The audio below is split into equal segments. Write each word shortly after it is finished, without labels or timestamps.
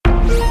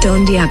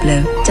Don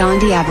Diablo. Don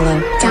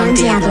Diablo. Don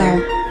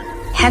Diablo.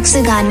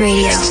 Hexagon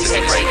Radio.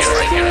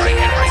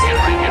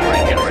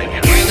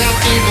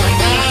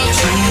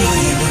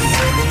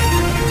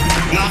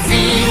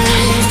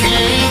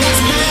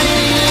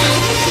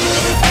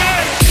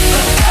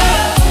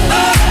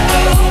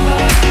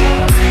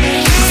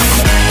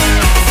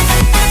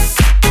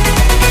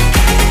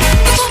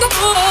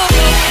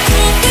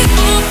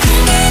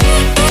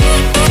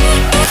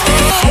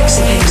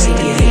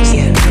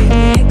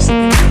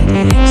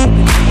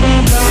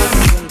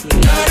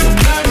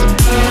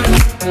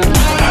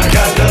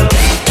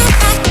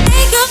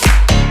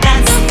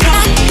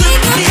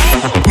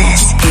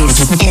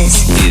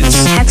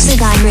 Is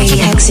Hexagon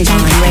Radio.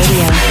 Hexagon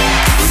Radio.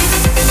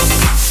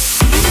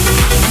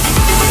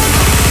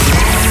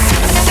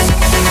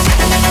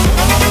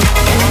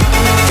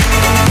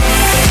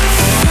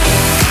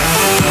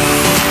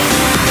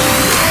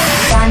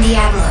 Don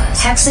Diablo.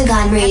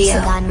 Hexagon Radio.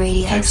 Hexagon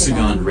Radio.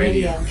 Hexagon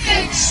Radio.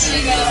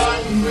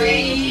 Hexagon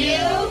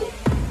Radio.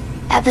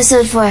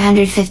 Episode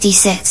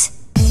 456.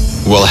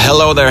 Well,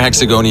 hello there,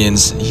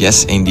 Hexagonians.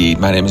 Yes, indeed.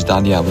 My name is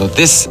Don Diablo.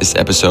 This is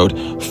episode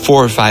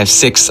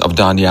 456 of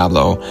Don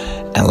Diablo.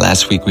 And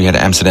last week we had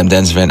an Amsterdam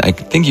dance event. I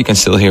think you can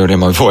still hear it in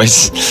my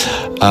voice.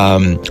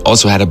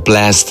 Also had a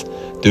blast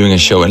doing a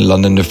show in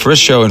London. The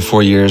first show in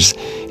 4 years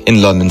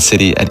in London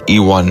City at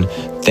E1.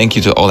 Thank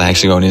you to all the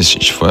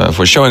Hexagonians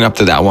for showing up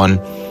to that one.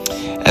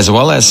 As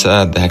well as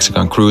the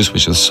Hexagon Cruise,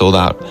 which was sold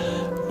out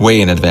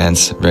way in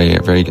advance. Very,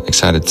 very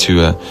excited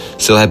to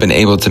still have been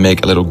able to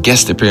make a little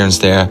guest appearance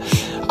there.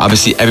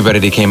 Obviously, everybody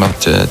that came up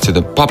to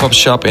the pop-up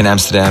shop in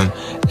Amsterdam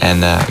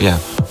and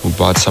who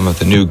bought some of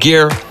the new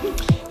gear.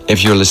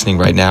 If you're listening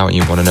right now and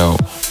you want to know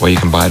where you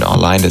can buy it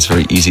online, that's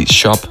very easy.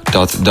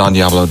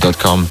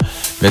 shop.dondiablo.com.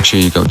 Make sure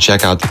you go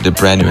check out the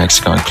brand new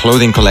Hexagon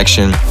clothing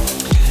collection.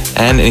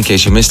 And in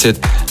case you missed it,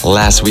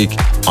 last week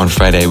on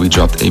Friday we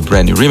dropped a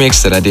brand new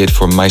remix that I did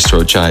for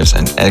Maestro Chives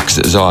and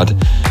Hexagon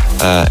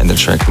and the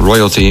track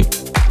Royalty.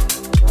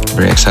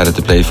 Very excited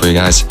to play it for you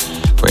guys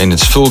in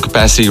its full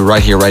capacity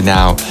right here, right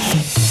now.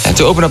 And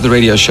to open up the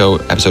radio show,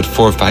 episode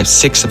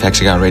 456 of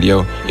Hexagon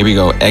Radio, here we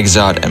go,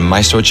 Hexagon and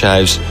Maestro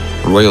Chives,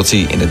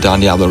 Royalty in the Don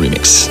Diablo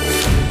remix.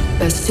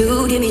 Best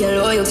to give me that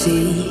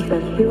loyalty.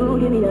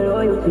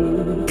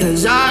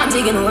 Cause I'm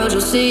taking the world,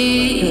 you'll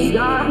see.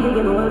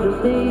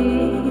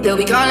 They'll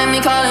be calling me.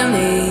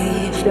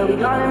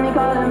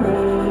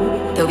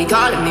 They'll be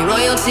calling me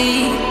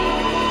royalty.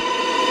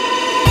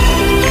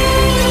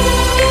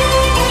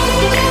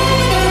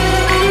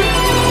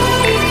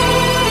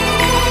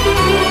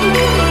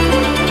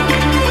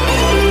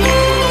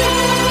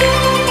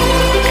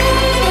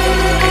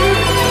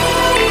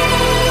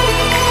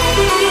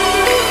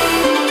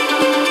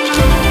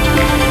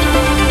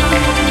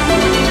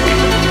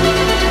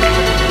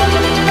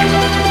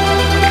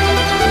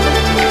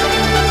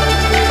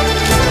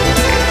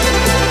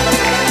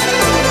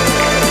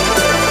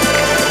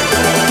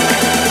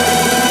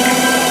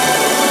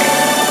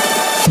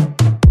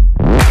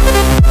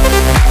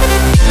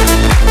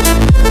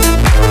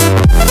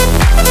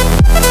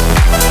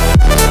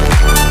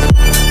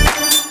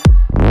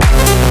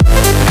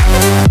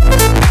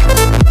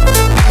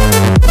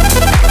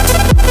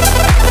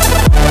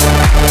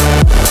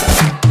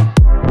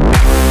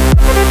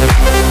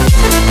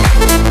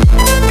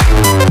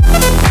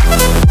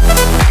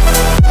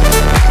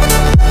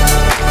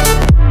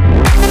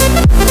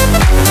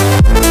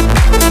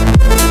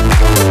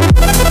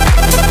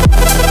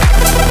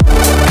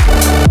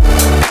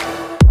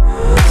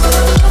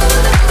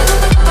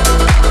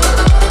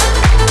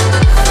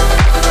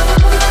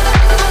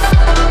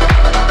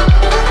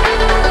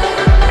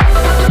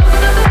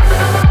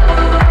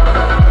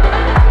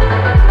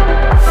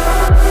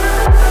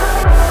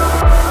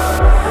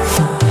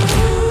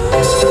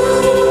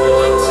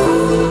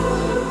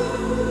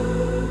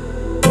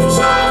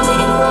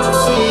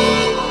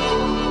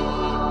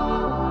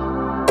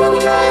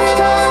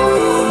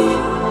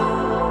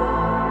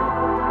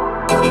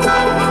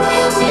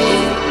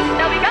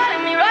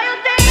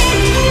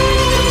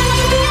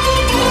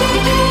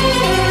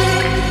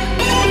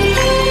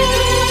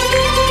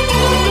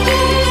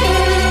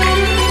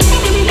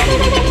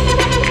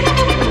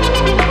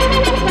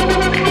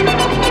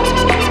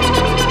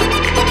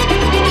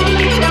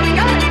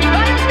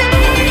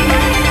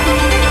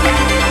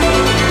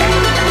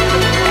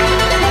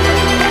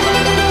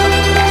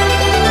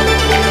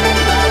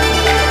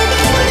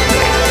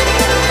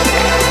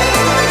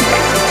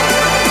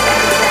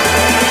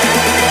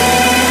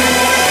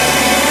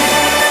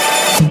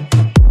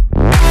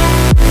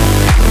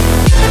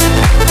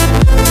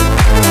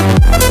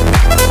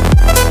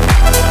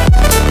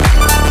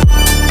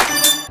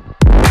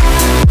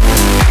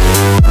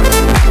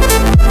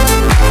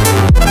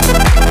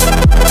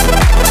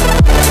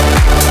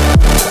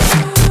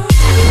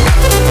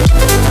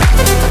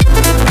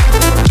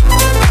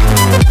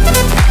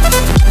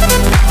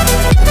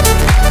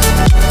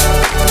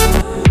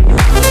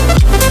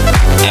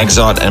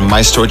 Hexagon and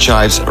Maestro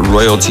Chives,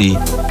 Royalty,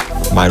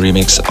 my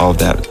remix of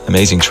that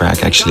amazing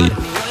track actually.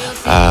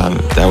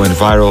 That went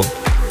viral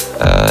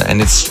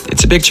and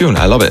it's a big tune.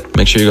 I love it.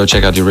 Make sure you go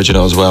check out the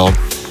original as well.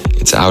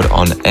 It's out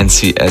on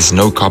NCS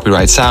No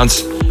Copyright Sounds.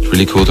 It's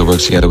really cool to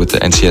work together with the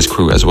NCS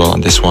crew as well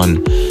on this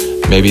one.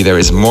 Maybe there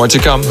is more to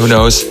come, who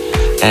knows?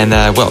 And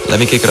well, let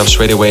me kick it off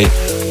straight away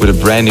with a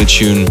brand new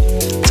tune.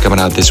 It's coming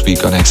out this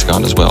week on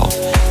Hexagon as well.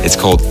 It's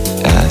called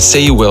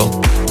Say You Will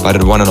by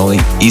the one and only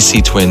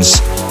EC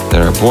Twins. They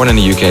are born in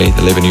the UK,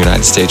 they live in the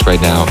United States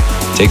right now.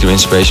 Take their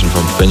inspiration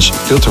from French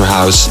Filter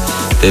House.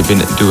 They've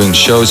been doing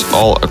shows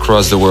all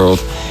across the world,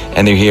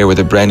 and they're here with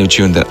a brand new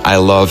tune that I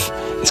love.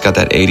 It's got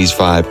that 80s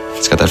vibe,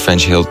 it's got that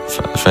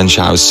French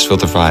house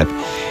filter vibe,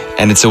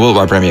 and it's a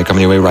worldwide premiere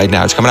coming your way right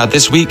now. It's coming out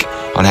this week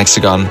on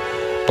Hexagon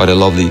by the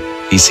lovely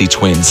EC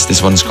Twins.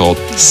 This one's called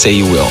Say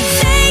You Will.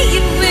 Say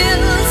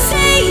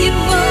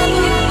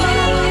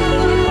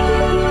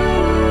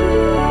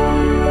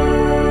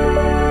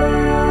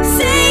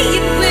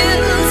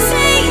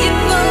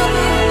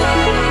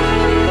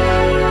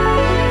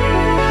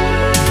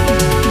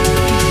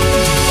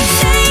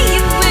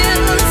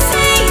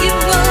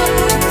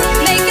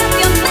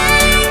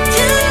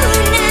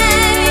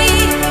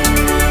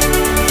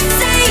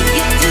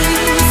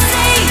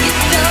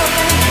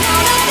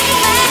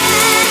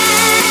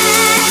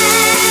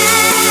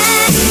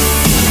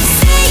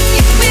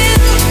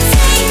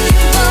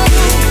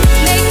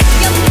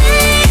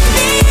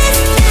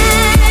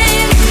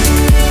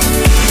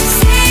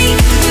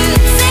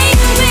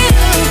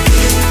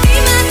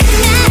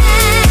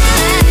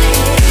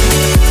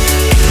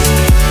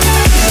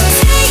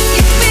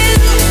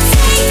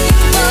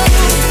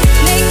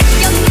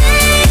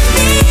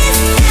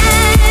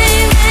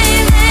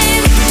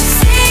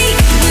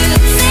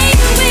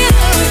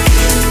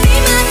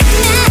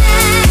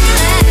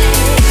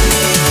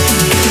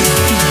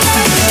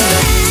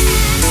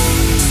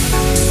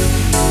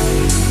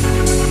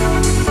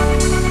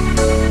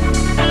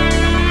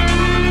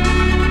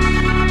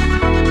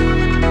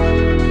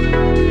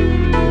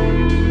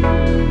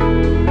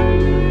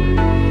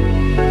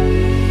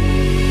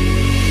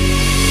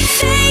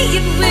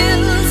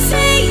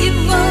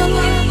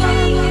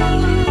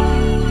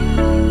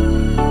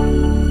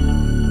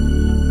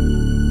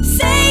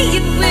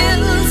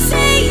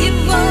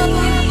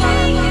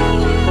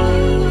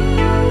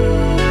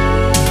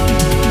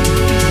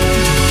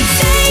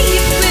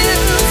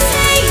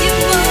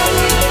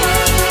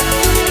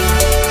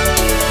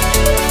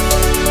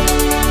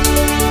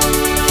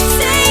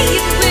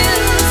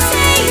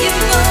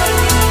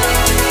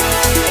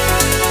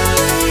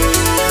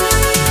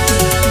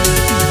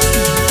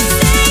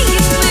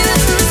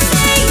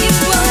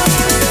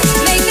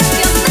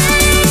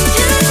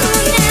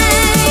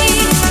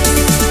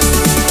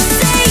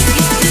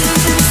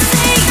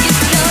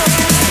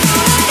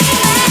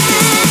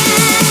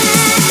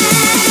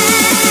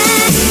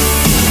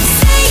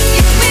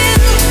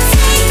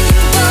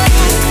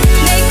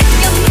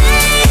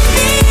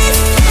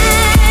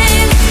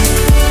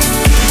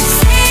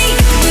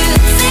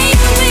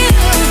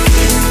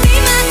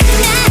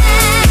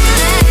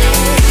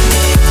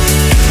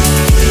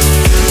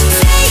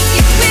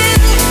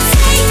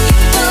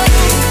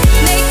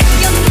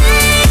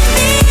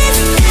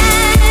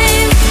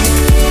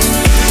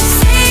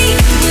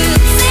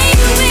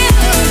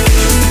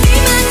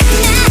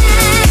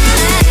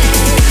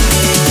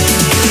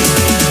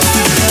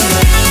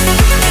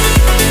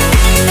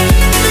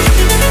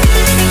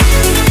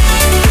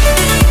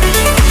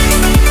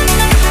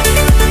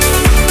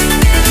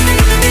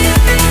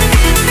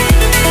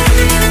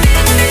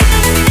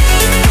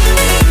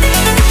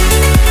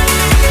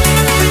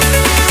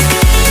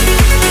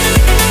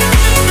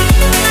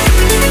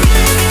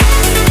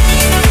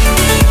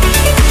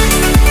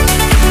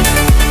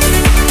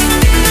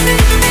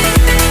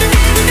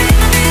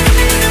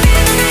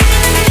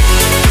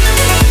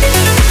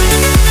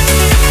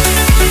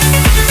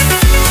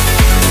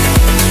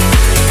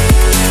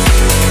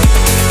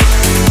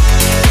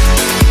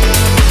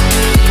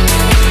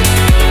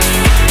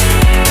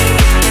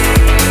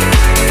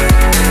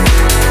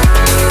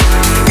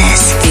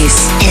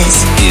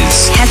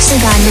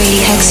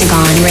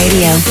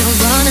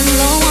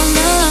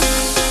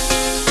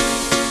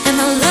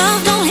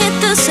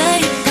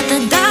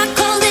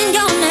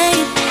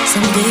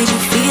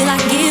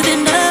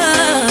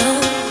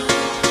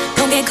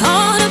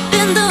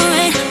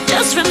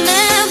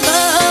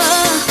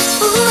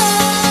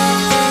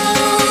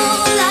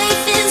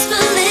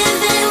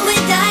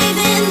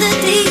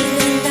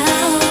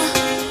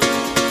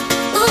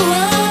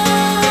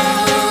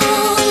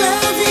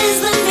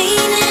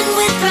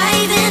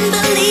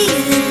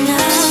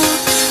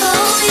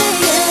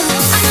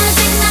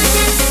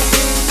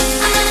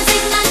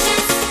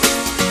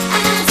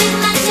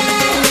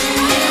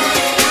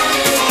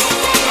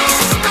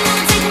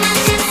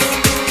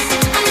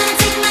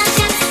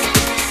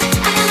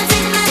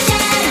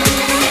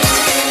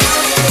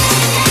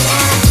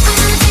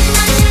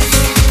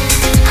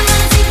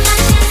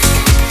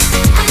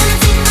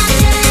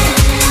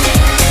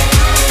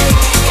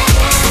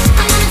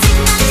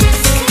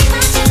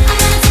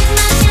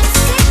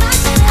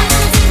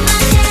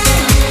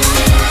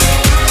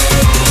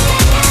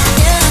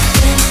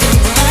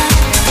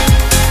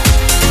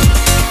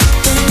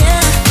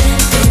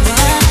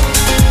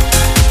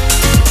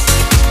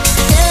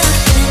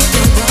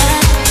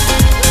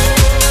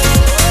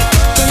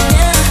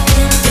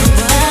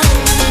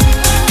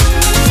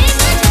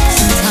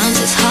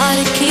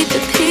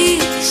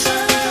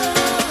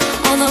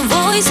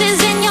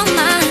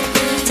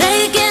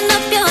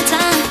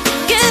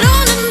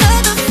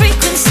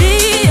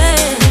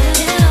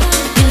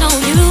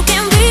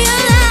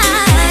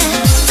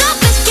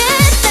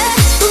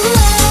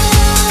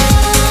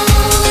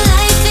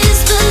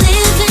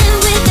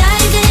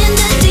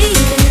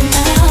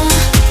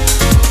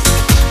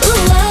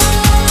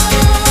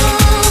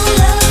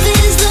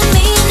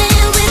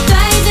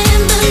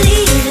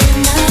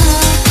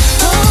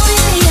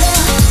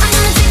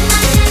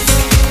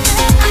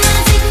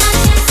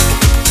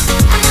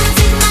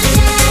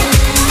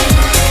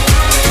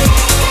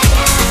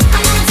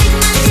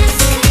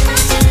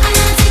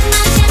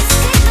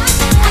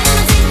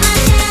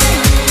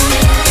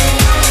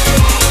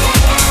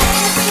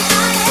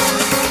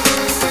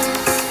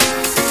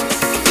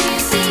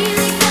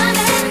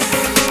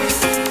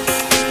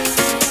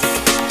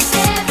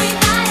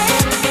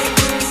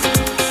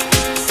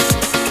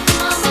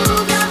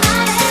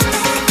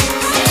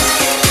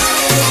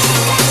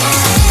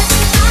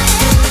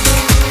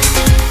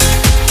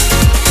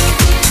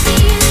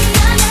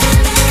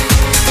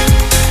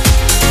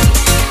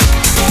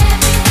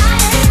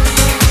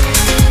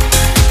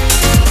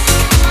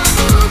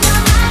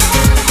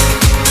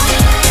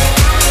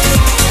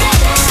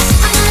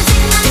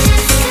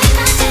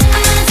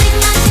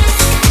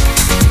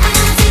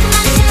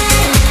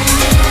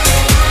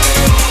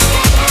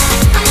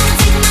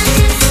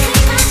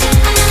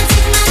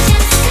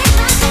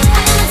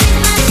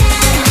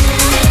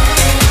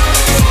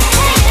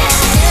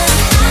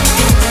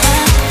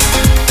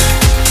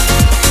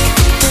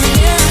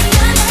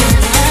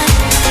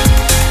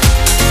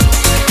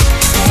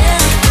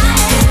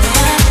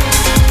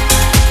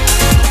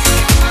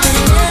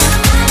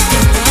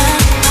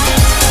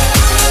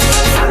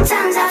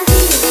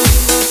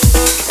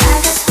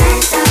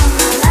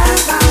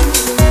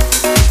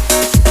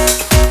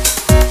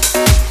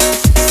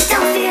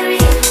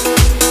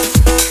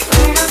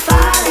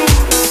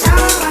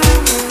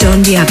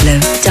Diablo.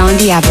 Don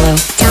Diablo.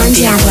 Don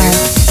Diablo.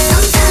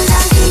 Sometimes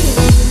I feel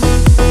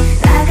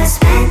like I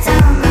spent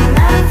all my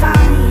love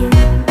on you.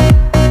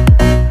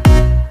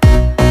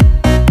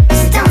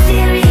 'Cause it don't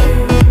feel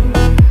real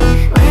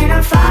when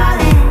I'm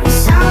falling with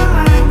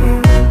someone new.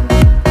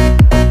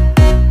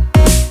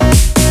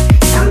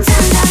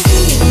 Sometimes I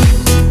feel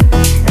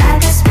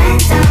like I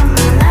spent all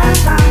my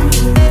love on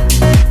you.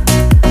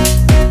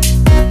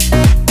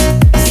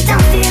 'Cause it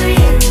don't feel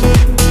real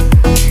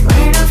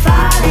when I'm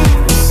falling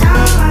with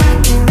someone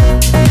new.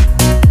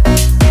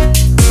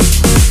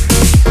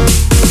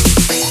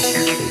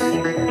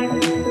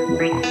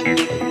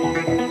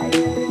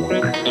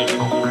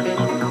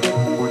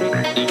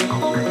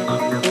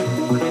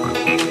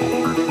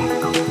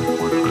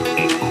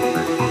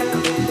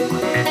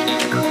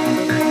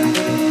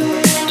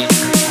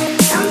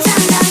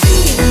 Sometimes I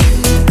feel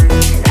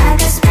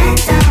like I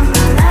spent all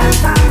my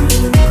love on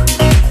you.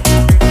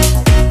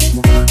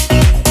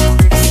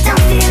 'Cause it don't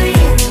feel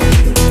real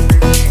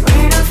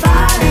when I'm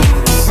falling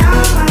with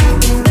someone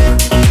new.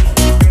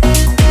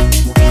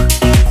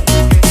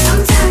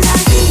 Sometimes I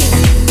feel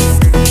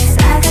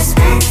like I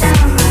spent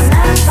all my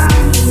love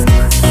on you.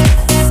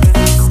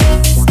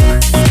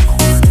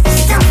 'Cause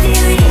it don't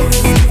feel real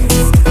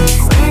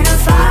when I'm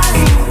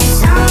falling with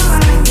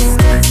someone new.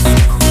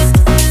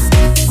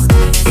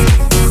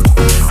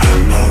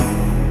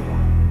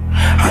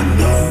 I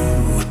know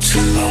it's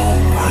a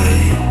long way.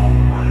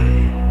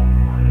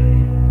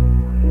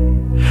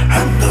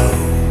 I know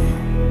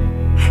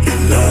your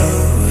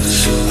love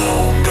is a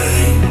long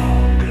game.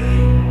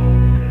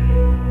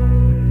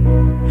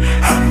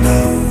 I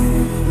know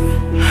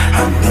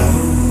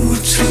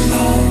it's a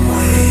long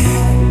way.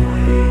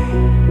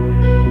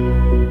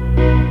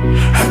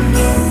 I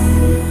know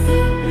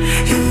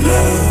your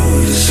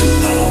love is a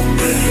long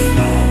game.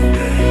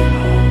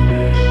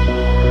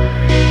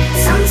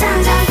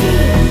 Sometimes I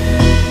feel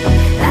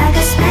like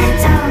I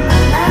spent all my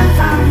love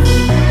on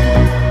you.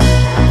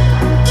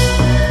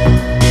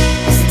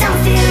 'Cause it don't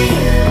feel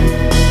real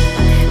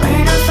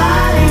when I'm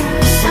falling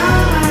with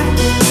someone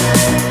new.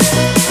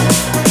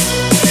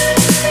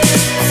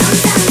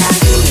 Sometimes I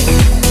feel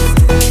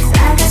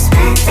like I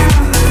spent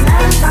all my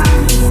love on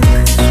you.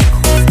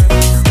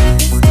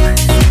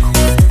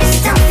 'Cause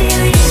it don't feel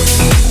real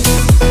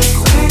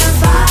when I'm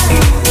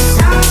falling with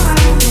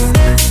someone new.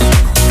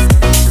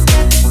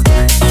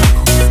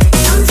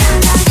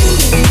 Sometimes I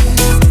feel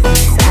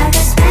like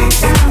I spent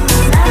all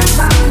my love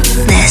on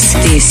you.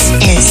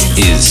 This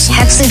is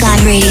Hexagon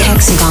Radio.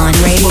 Hexagon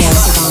Radio.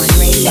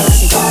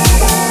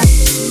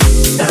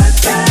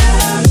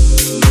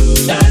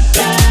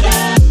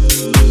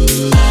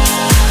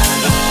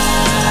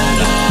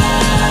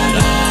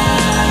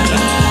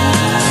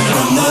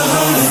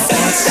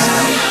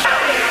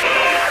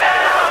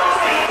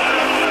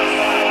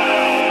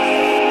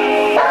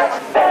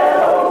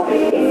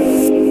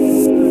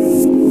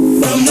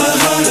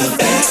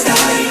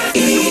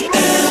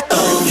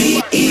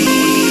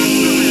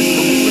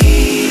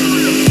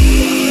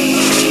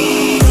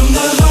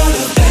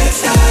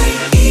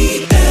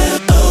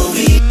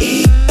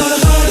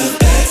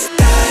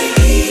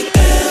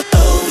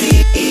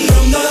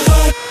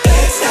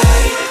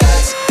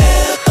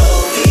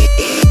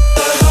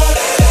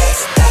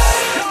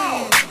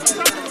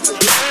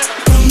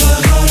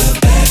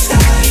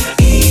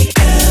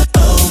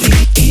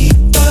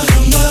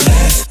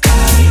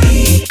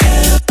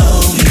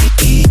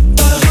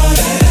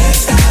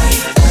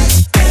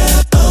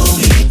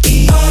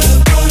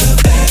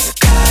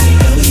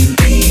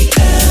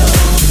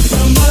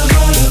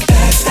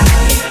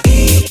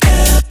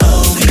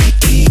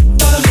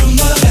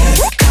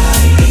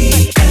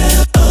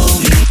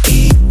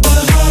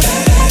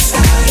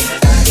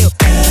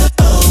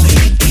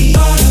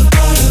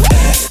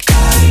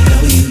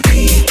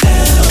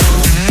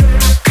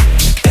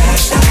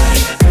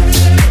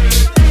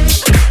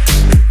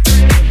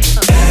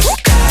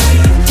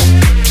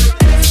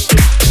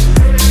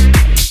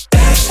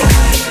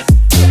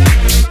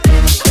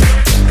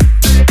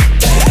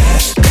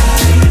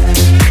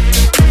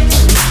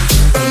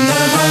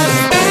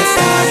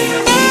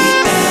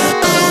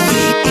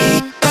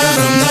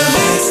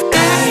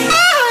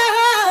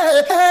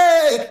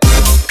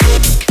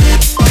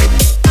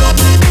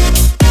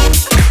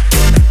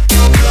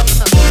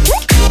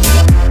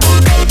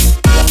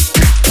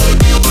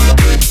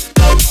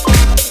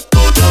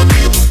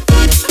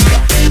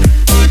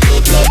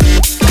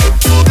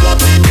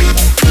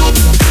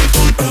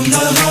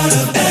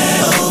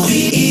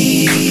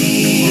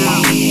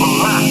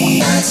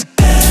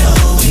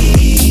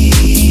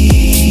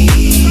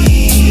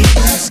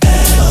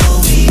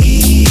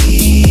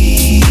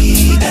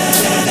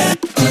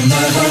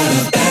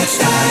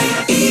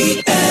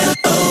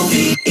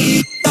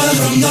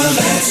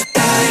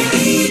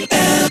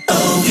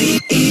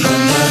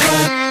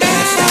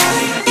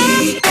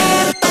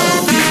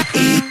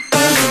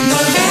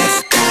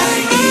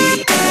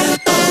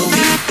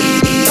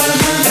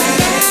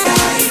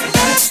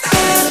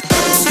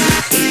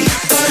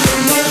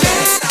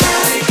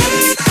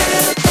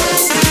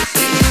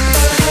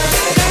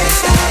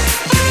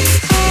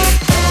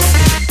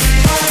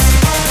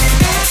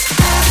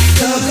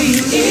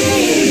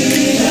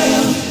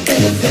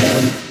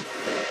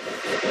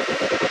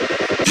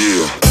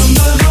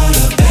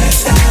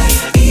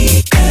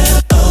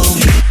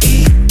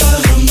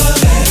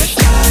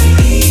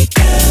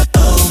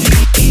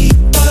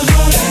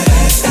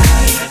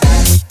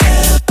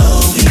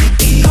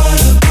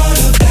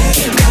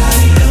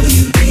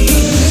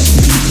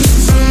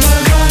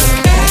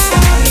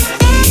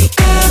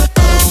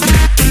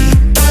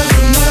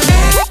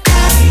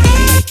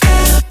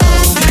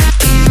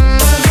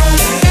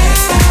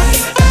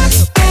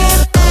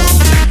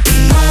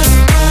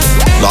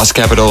 Lost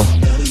Capital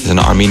is an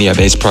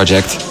Armenia-based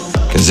project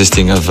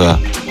consisting of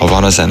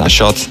Hovannes and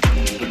Ashot.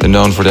 They're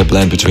known for their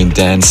blend between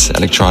dance,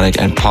 electronic,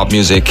 and pop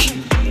music.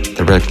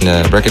 They're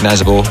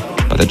recognizable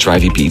by their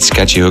drivey beats,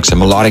 catchy hooks, and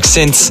melodic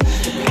synths.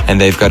 And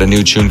they've got a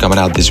new tune coming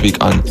out this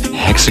week on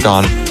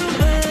Hexagon.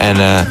 And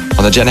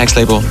on the Gen X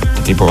label,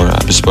 the people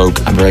are bespoke.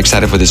 I'm very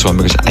excited for this one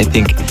because I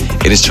think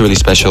it is truly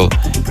special.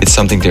 It's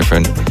something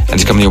different, and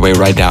it's coming your way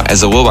right now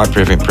as a worldwide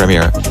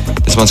premiere.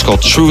 This one's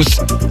called Truth,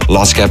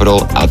 Lost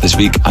Capital, out this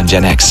week on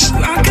Gen X.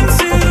 I can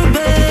see you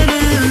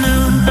better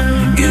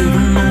now,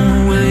 giving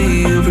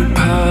away every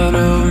part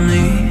of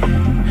me,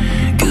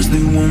 'cause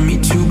they want me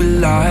to be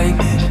like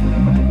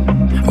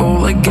it.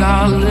 All I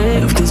got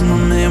left is my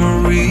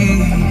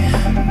memory.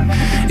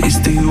 It's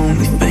the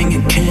only thing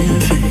it can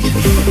fix.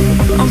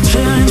 I'll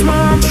change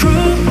my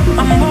truth,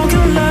 I'm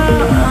walking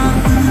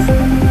line.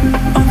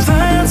 I'm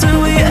there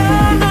till we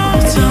have no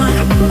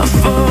time. I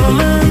fall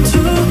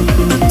into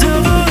the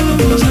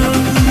devil's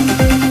eye.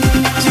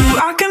 So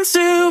I can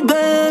see you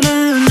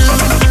better now.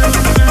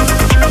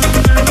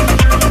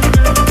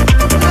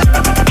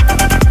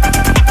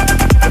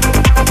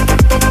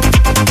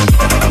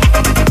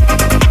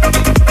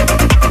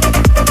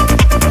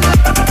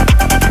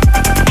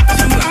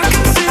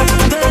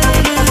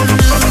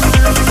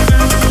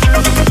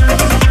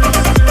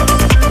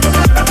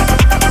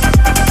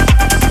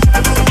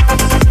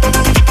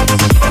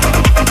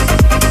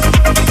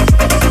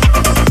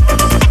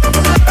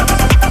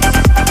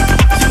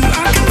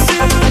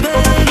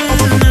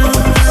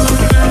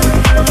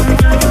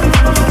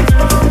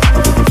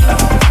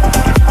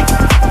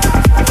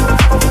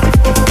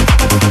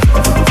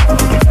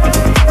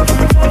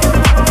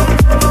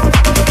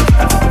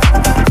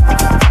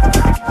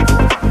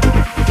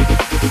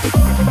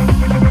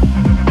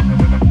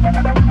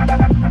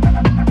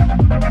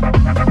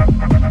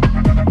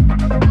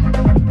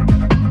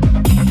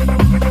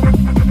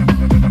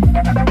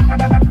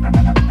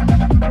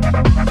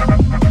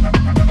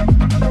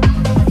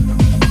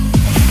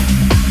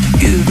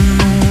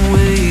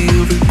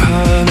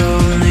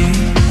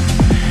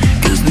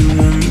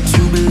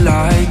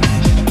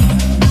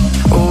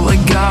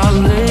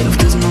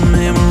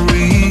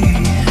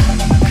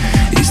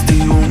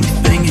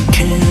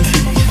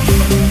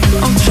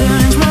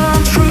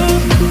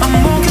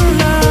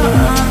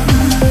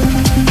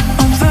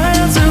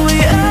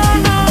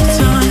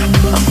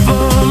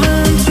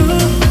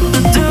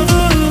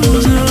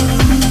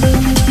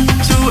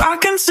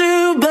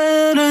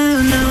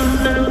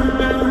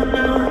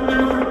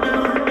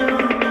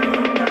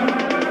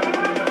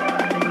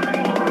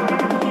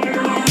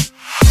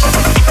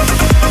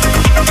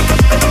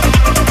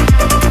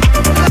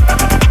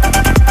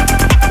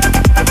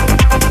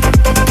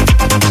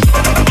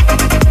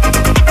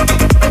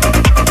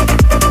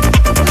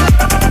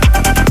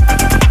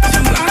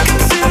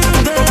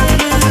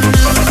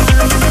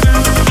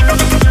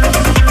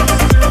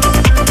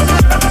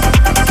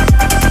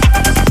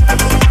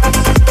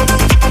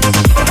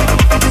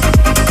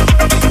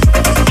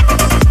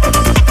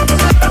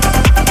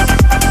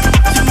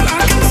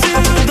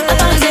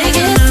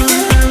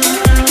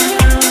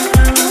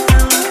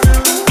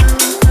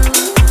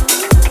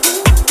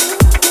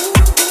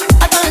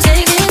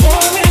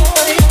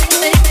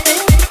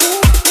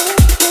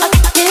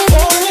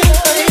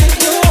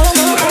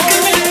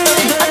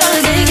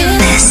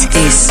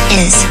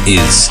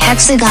 Is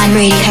Hexagon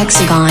Radio,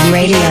 Hexagon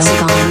Radio,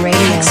 Hexagon Radio,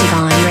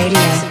 Hexagon Radio.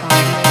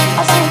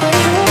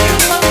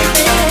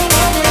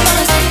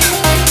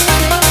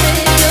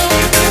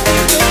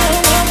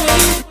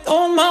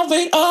 On my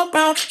way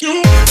about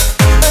you.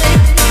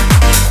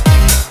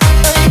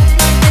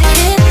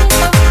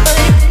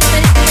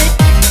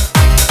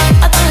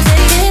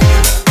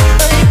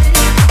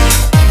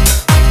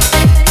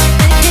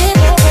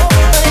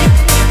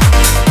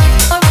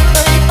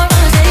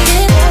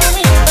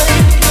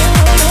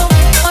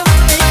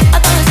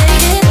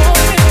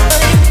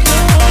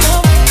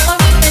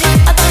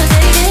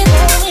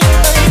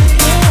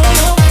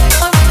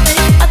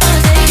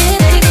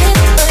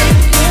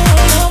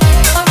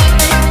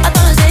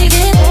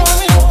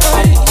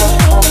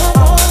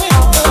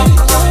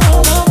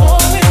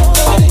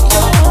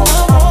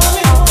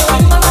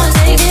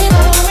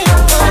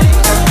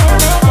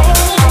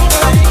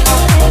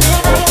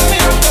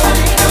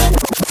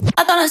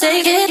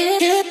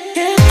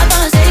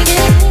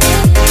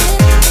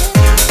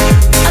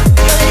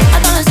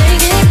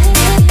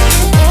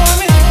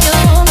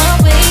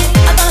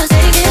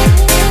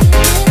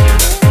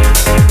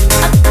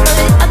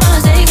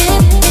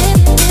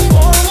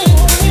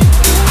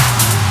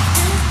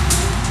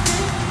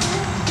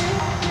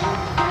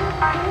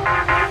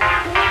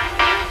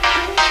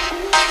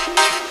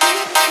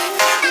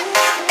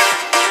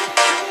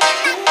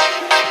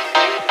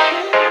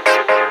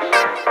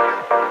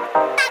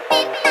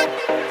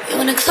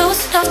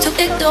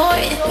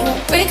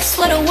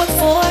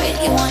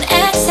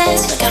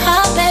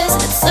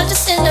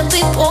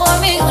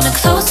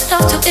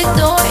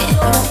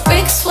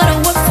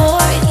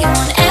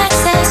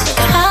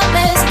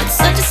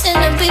 Such a sin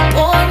to be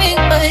boring,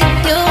 but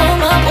you're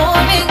my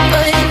boring,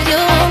 but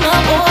you're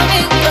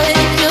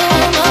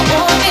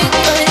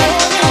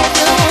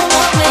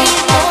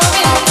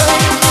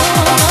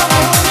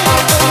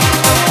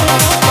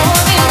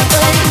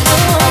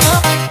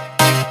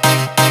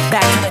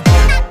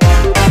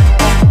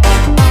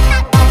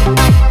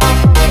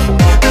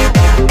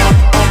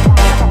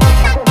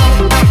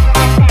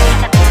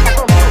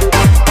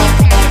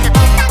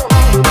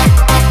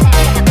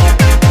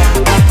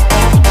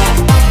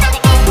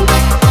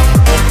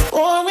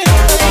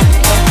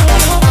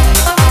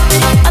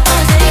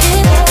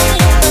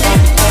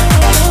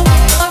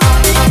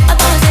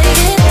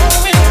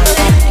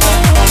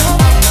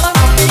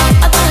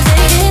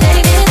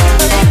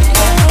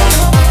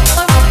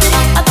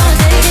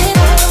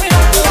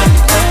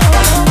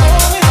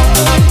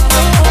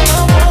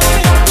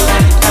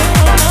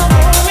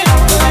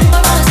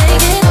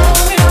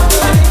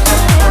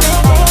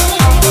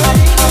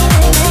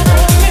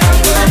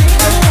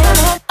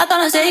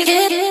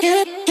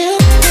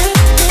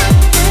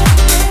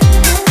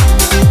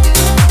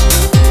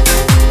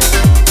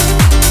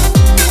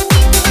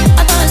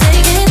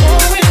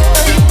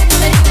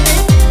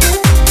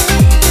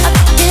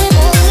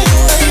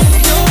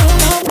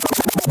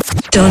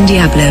Don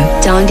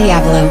Diablo, Don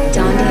Diablo,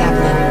 Don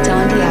Diablo,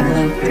 Don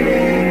Diablo.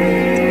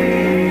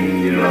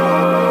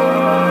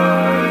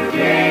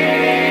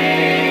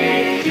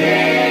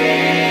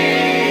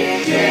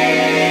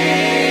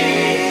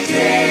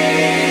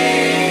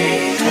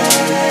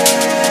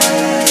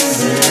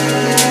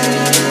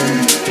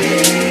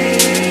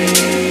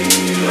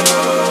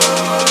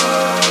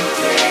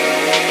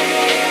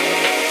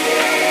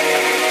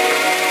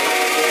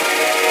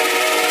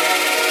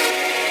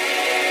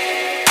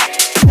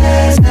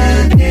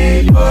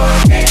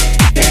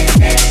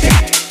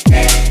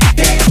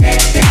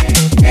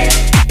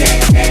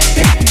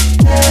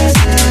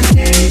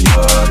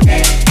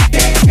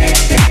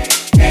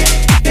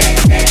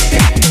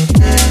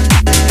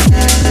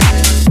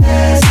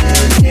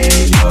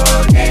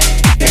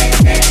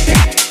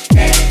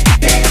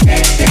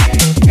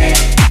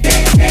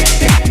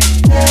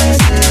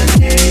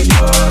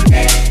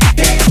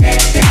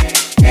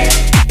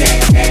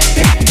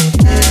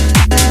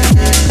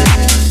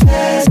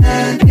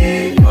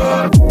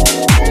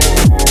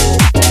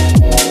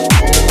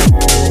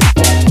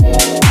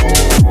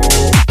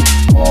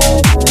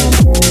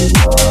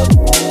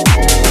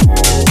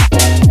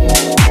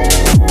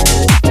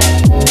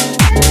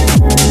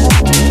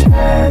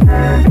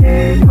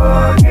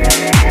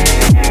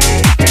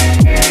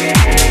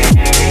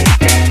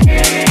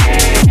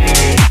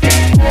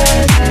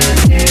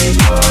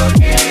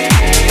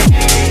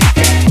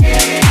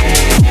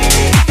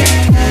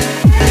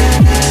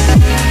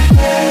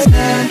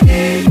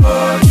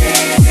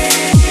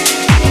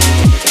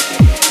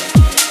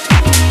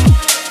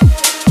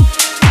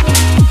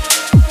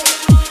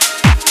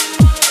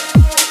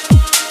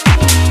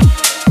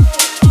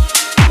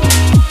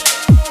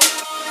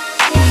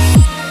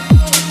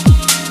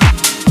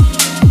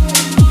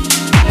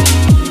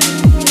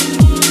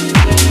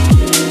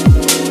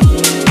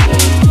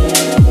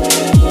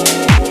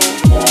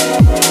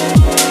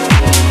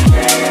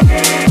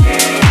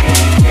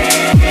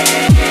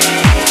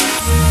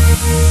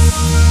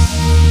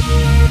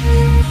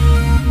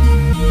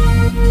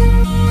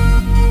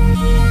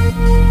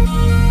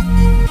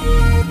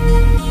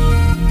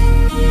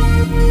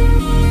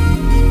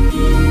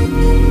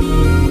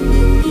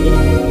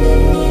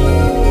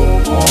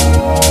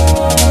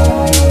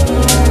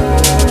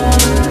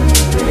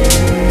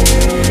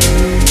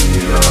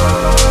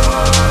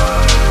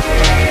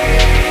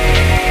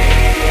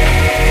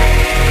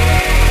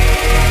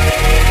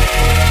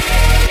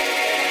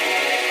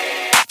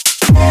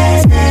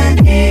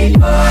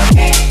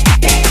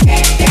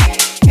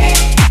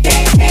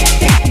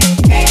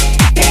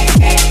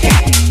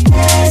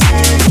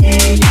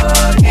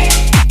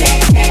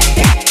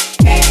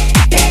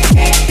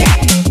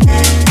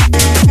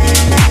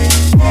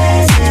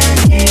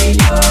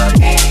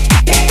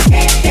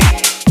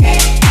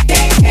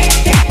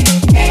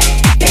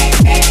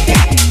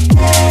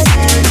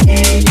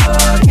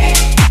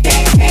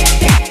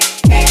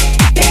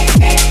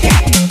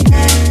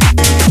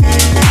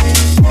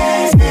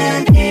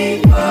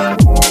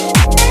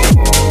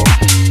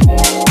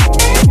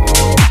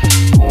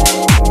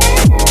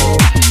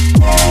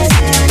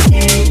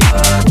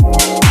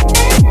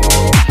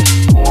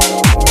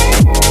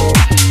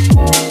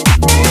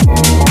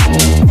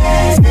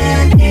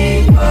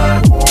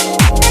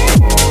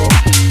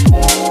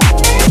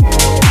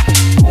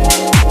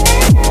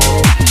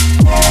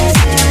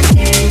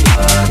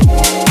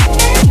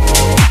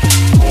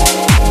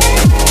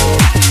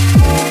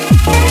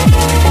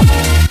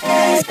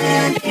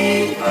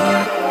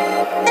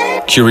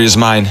 Curious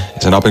Mind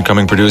is an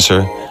up-and-coming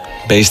producer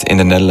based in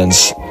the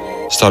Netherlands.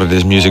 Started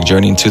his music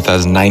journey in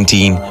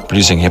 2019,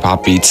 producing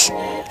hip-hop beats.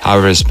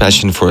 However, his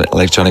passion for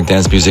electronic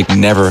dance music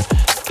never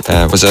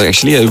was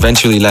actually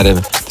eventually led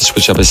him to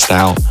switch up his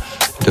style,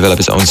 develop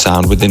his own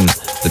sound within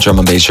the drum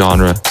and bass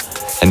genre.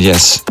 And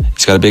yes,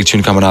 he's got a big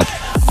tune coming up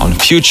on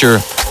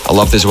Future. I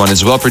love this one.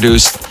 It's well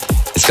produced.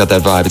 It's got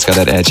that vibe, it's got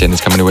that edge, and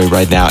it's coming away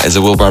right now as a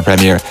Wilbar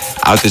premiere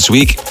out this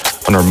week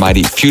on our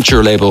mighty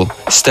Future label,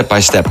 Step by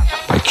Step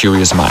by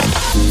Curious Mind.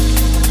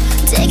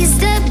 Take it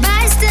step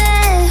by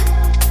step,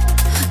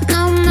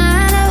 no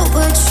matter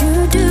what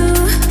you do.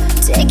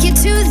 Take it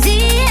to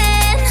the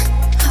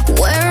end,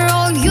 where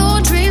all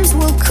your dreams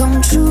will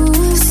come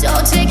true. So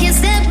take it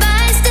step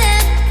by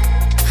step,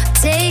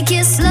 take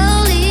it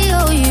slowly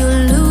or you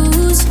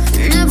lose.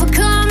 Never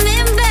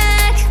coming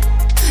back,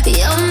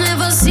 you'll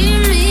never see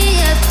me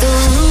at the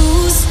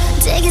rules.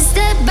 Take it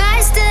step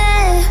by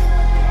step,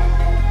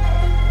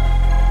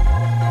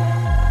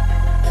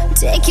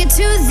 take it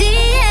to the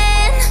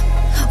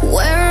end,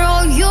 where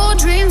all your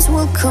dreams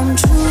will come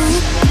true.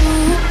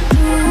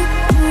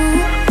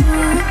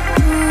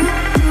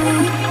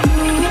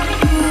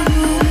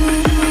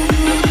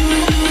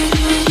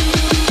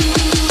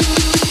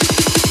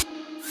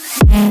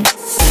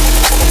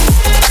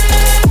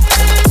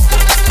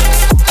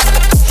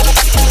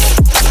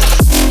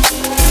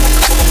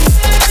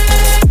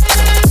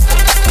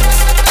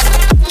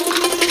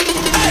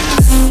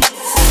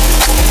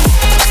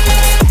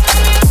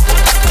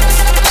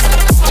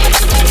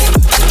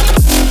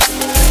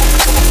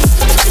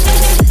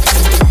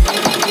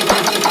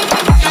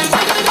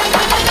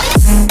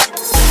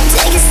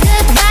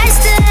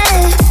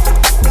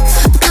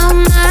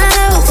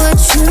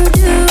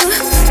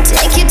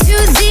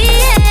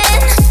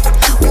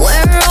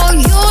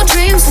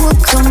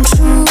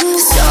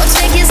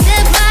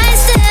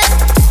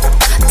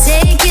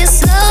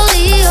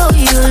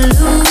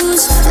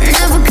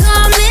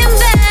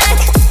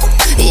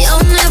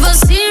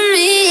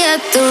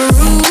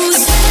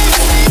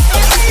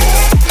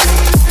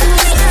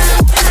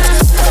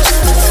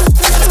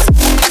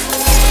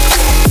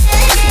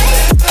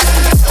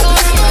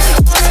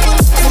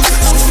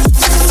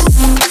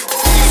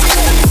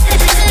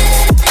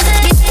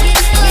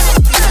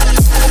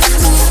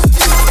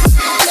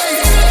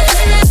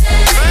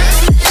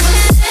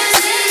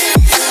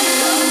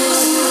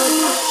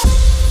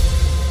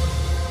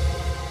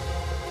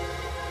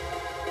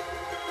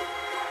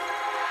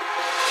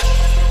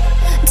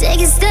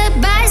 step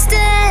by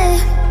step.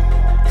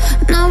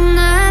 No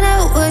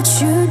matter what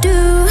you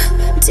do,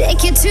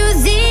 take you to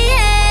the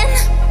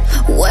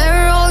end,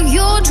 where all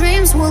your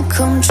dreams will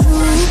come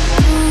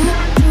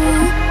true.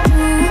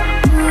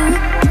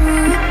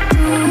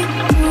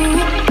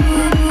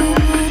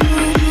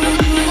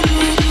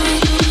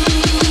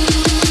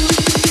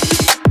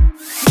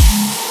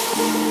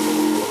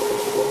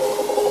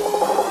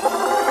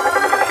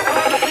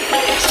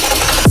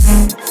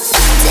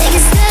 Take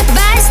it step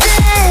by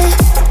step.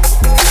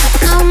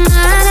 No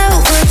matter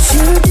what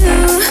you do,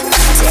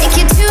 take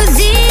you to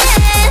the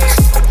end,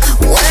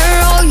 where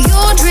all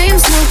your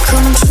dreams will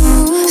come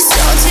true.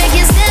 So take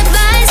it step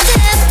by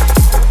step.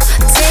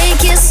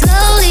 Take it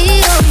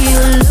slowly or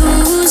you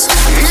lose.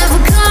 Never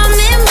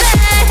coming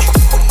back.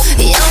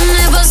 You'll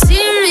never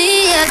see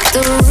me at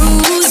the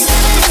roots.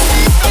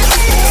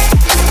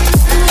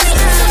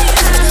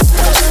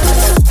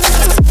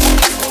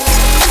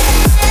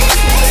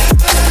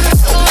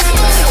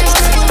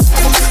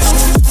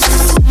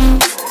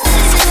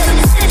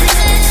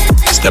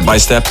 Step by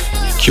Step,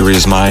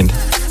 Curious Mind,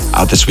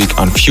 out this week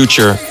on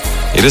Future.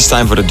 It is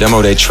time for the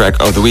demo day track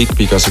of the week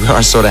because we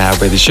are sort of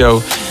halfway the show.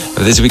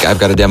 But this week I've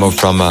got a demo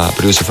from a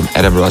producer from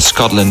Edinburgh,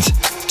 Scotland,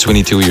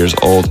 22 years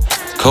old.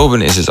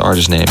 Coben is his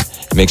artist name.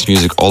 He makes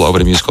music all over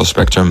the musical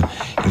spectrum,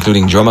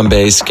 including drum and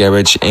bass,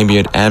 garage,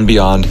 ambient, and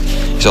beyond.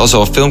 He's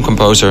also a film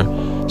composer,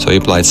 so he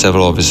applied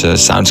several of his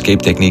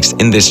soundscape techniques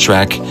in this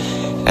track.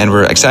 And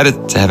we're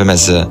excited to have him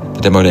as the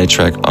demo day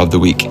track of the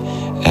week.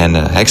 And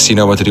Hex, you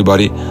know what to do,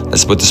 buddy.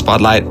 Let's put the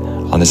spotlight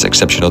on this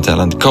exceptional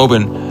talent.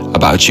 Coben,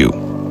 About You,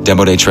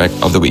 demo day track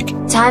of the week.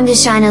 Time to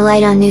shine a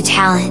light on new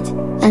talent,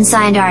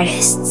 unsigned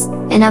artists,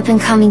 and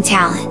up-and-coming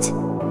talent.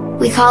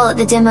 We call it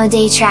the demo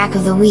day track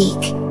of the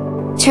week.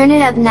 Turn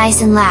it up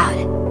nice and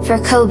loud, for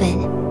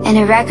Coben, and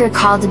a record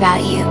called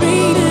About You.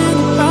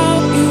 Reading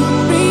about you.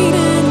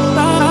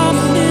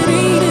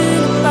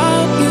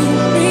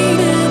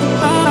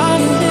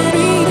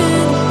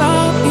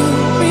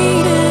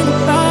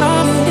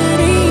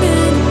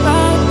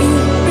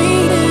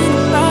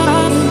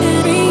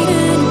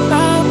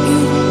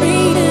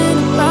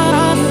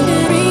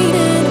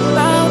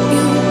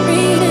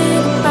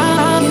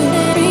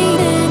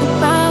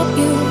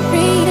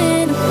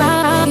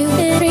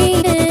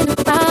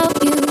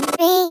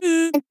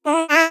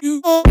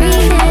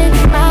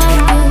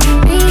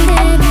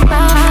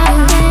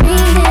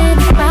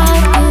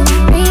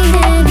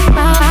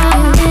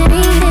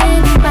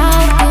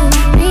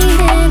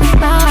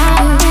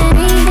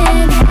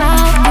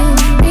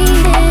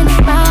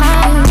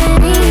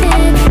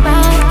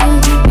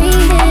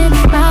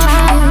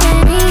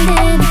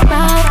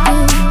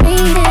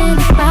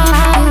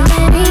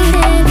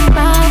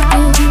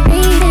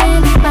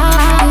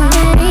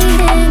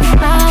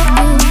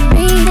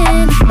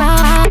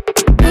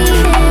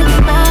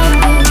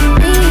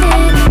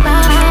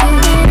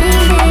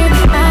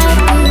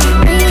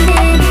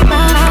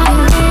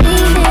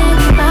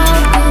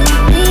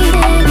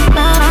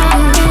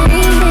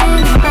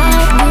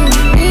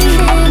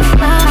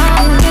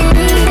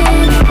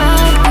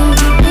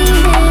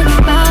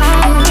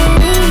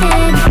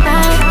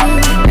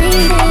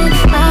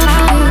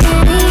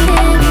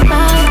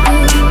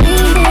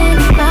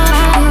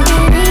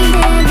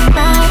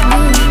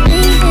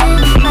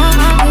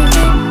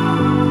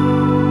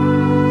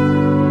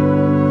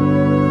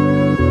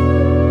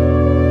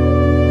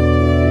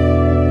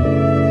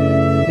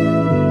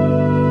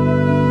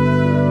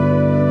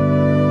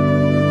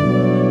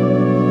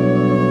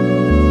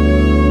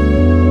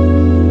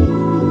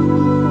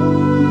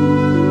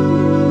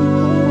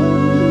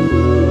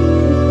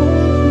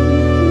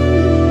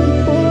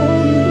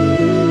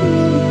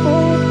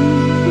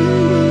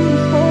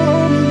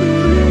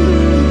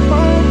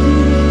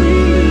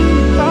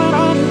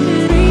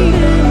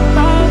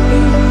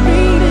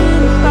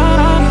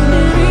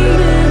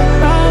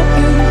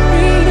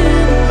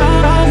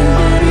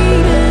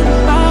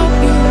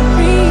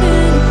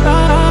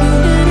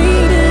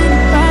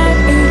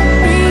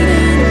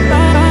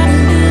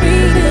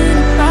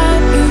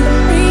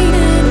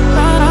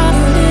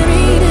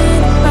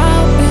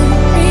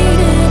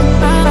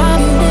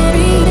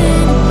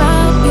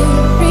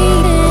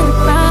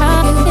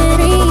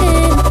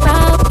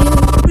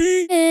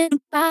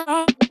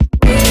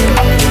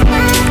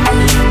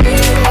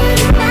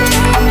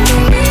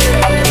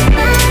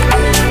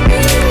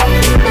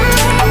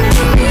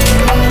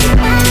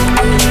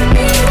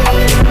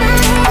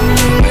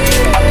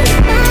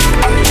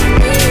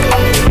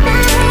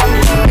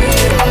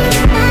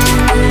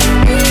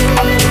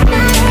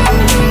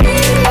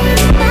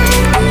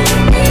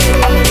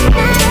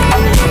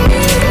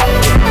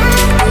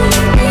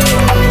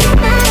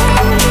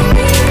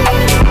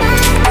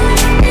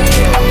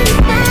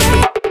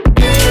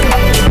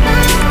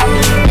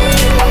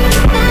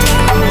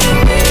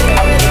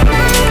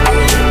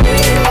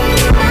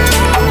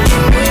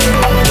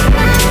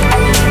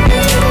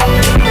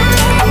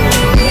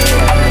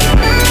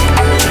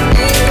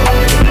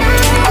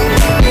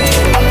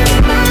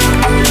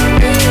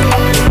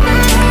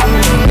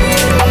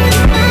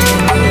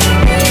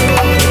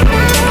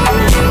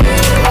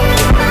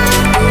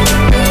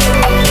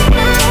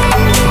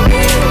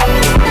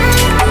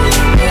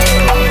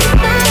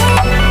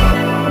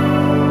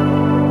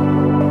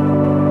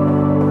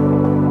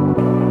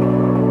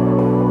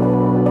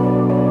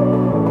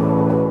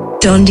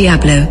 Don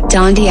Diablo,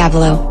 Don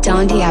Diablo,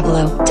 Don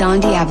Diablo, Don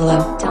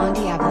Diablo, Don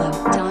Diablo,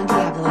 Don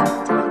Diablo.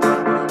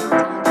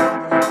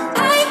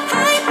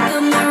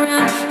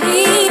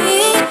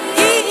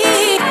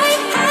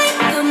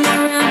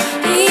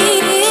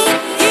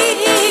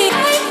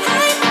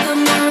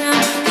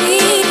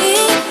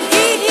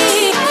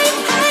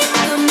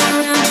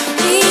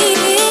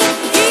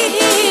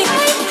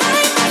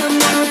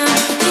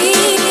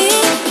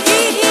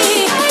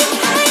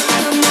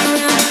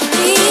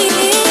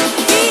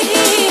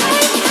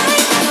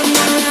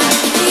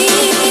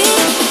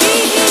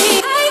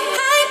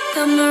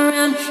 Come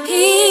around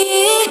here.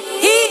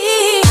 Come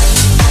around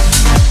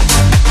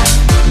here.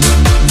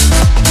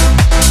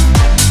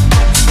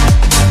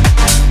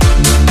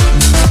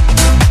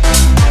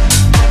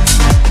 Come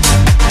around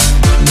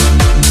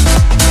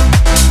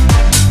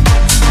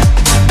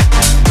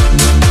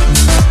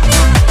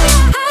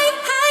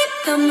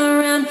here. Come around here. Come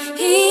around here. Come around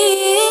here.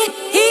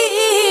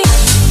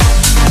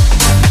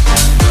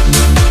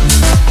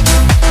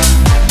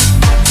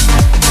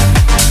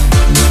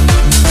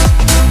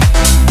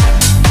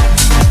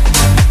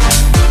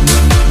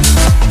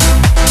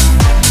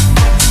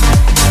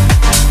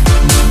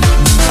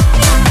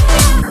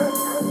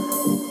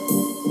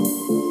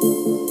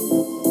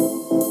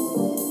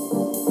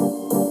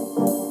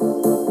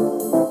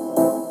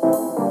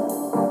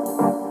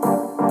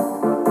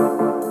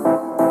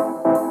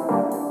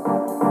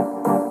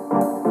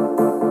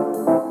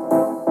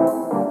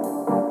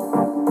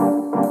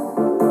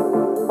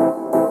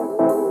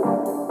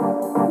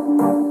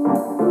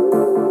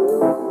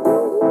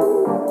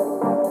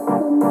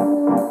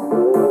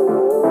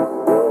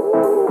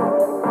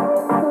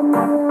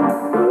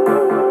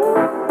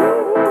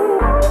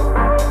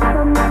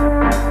 Come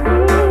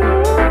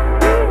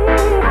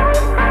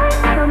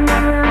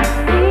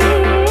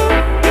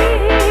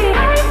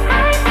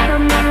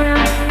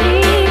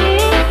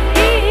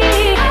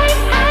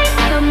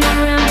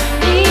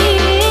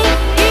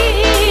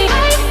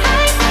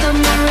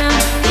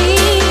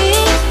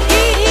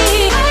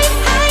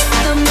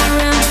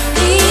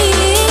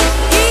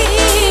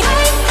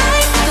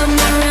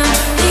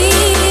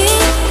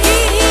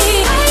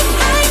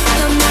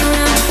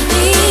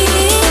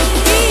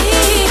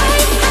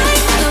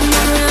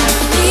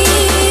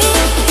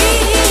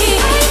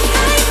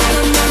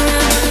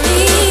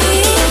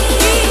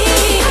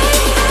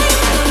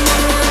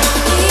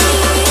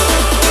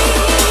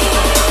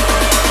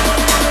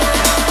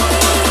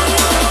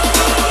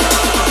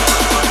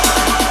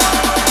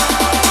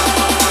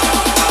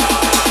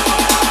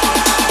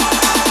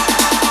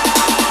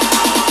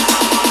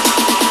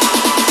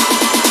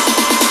around here.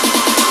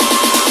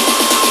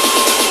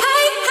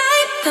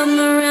 Come around here. Come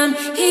around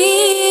here.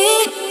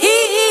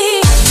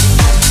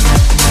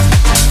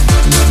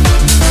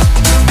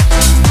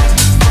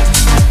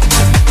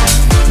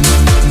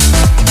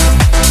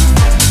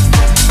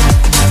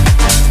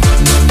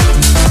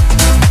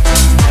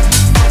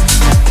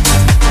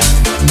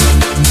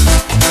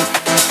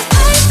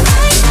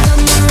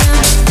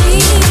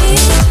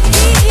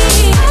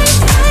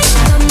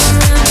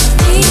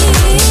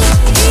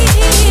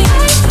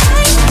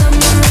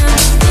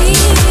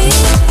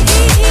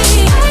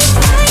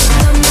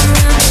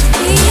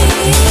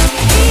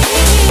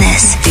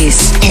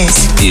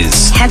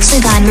 Is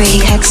Hexagon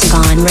Radio.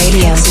 Hexagon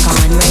Radio.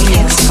 Hexagon Radio.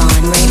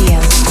 Hexagon Radio.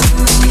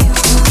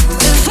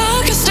 If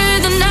I could stay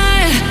the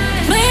night,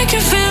 make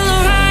you feel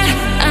alright.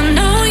 I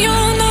know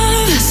you're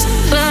nervous,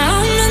 but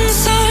I'm in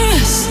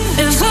service.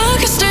 If I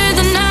could stay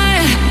the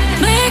night,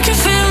 make you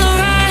feel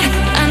alright.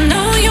 I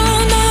know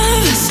you're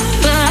nervous,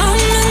 but I'm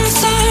in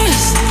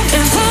service.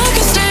 If I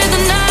could stay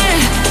the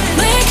night,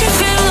 make you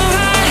feel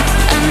alright.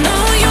 I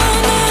know you're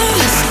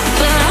nervous,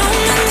 but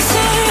I'm in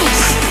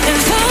service.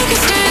 If I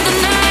could stay the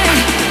night,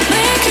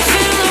 make you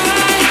feel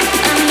alright.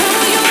 I know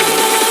you're nervous.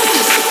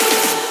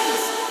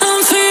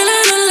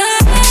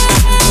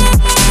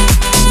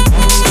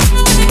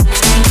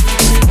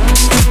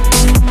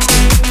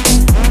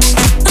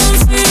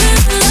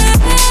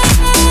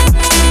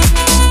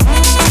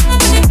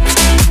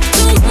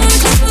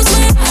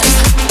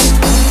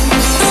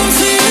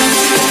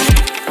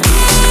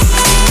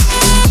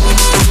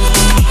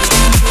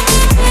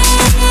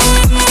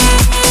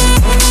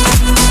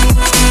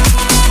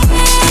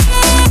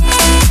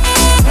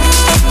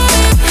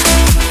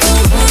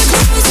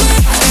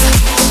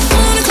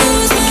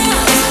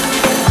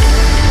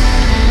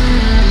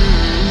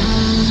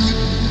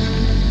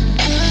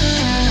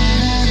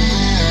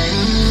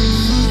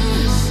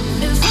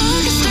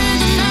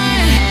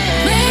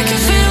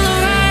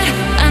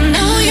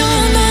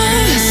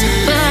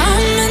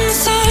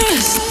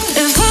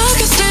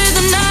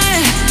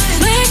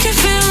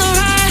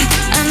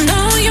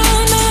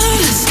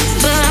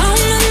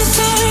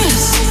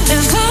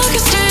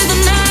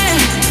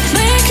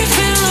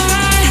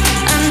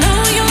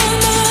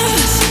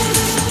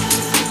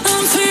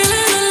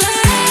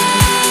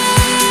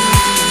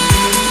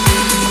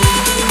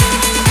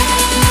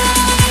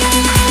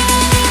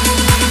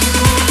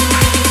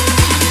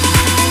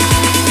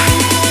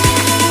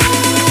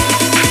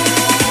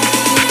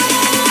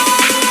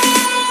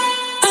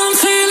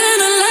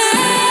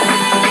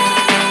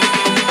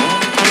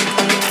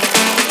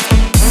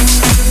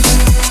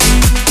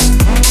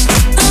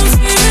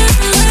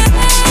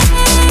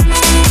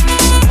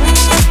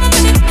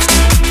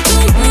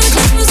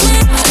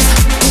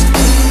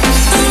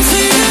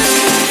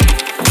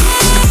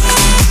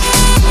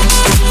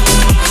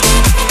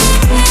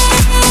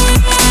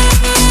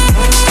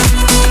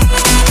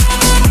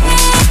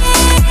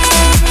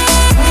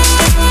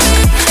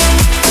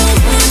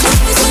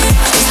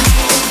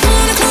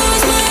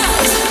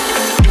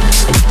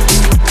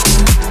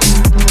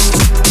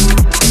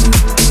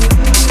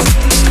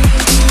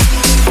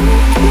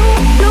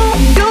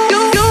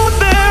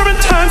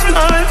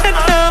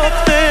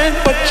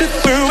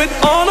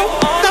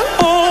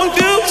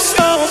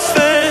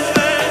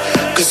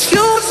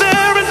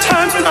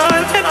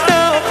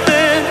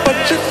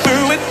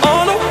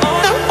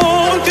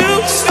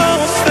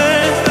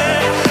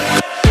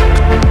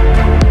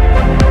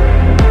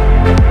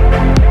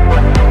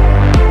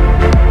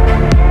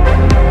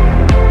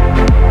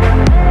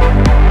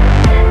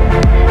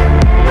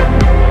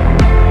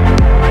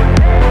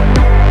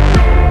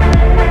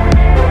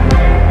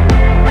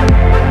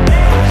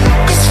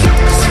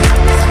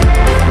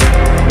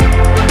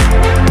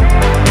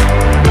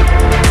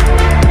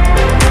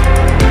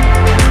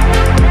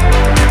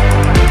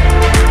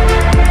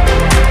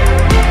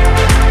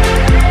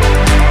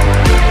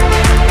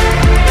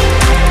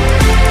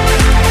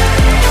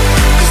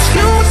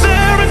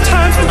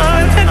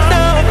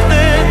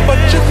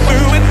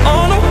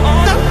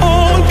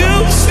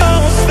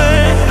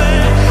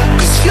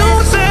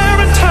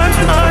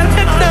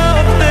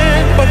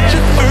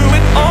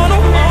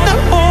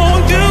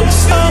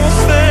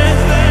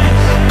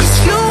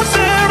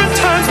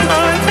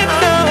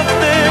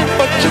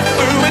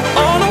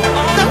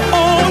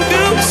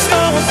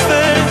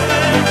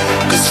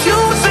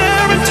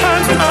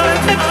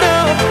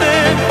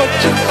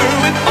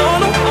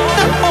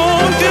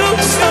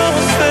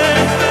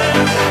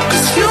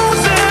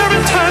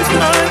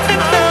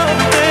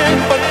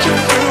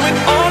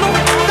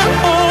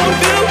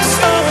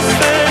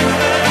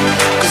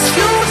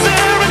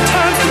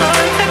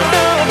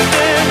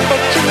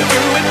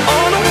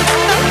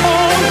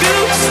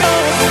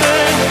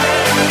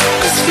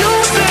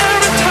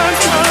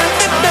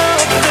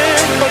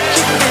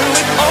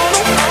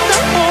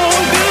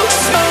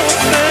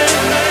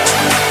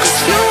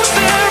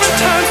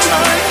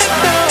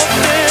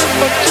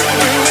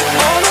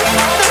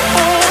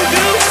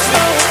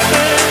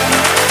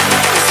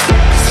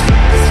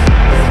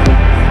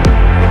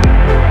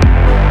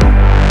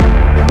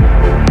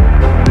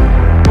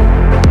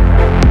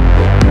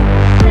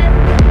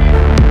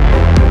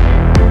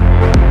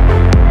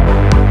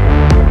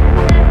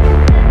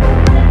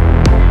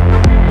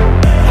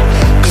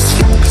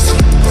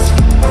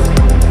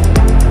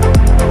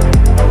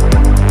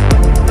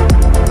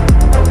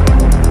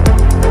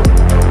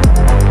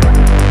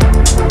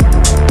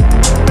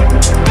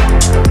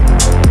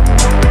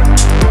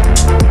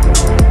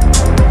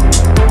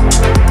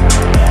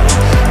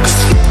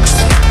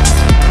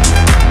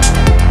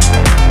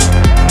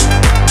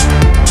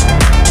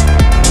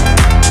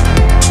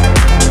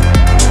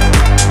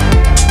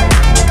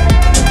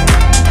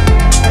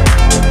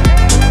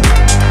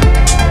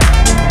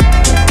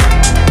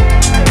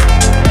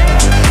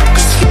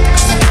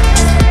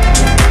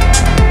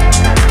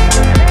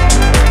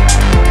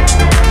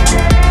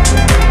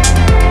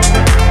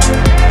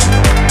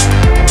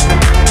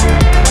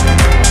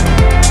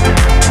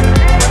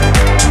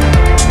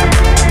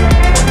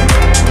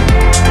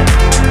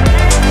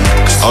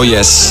 Oh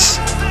yes,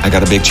 I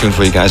got a big tune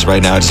for you guys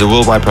right now. It's a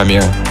worldwide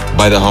premiere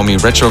by the homie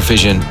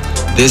Retrovision.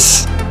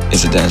 This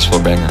is a dance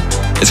floor banger.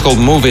 It's called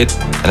Move It,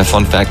 and a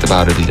fun fact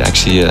about it, he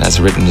actually has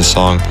written the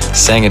song,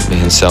 sang it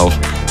himself,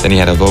 then he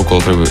had a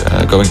vocal through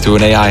going through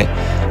an AI,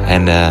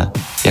 and yeah,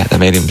 that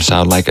made him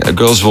sound like a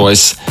girl's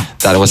voice.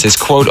 That was his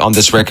quote on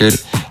this record,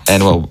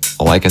 and well,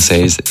 all I can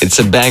say is it's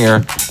a banger,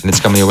 and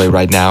it's coming your way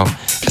right now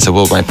as a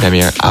worldwide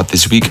premiere out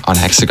this week on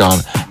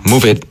Hexagon.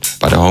 Move It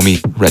by the homie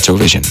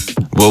Retrovision.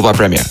 Worldwide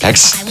premiere.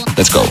 Hex,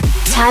 let's go.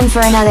 Time for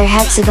another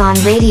Hexagon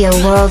Radio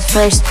World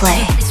First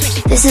Play.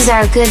 This is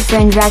our good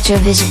friend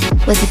Retrovision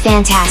with a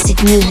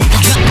fantastic Move It.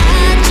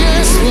 I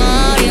just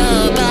want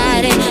your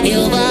body,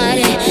 your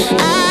body.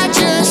 I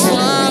just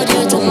want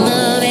you to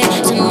move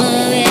it, to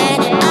move it.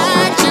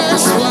 I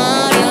just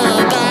want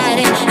your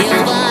body,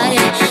 your body.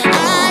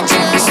 I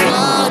just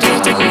want you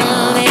to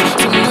move it,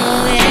 to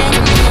move it,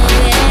 to move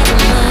it,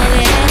 to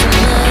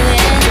move it, to move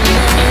it, to move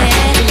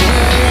it, to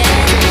move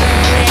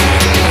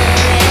it,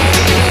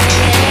 to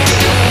move it.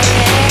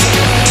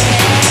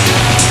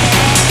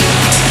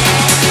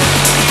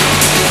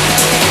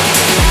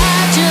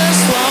 I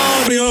just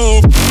want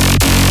you.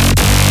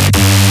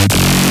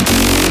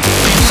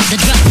 The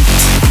drop.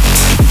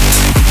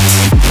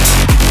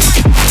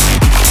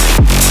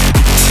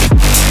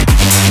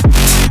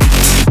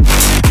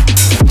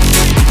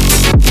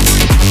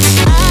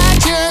 I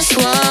just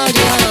want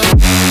you.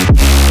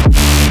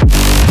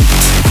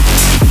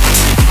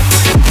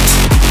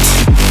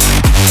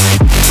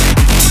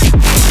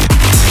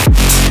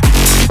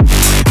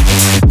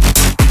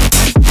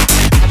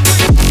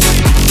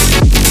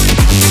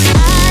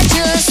 I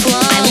just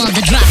want. I want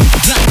the drop,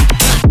 drop,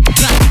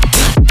 drop, drop,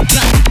 drop,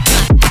 drop.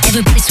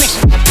 Everybody switch.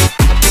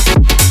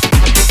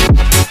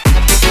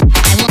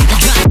 I want the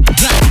drop,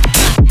 drop,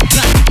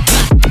 drop,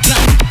 drop,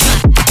 drop, drop.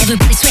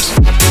 Everybody switch.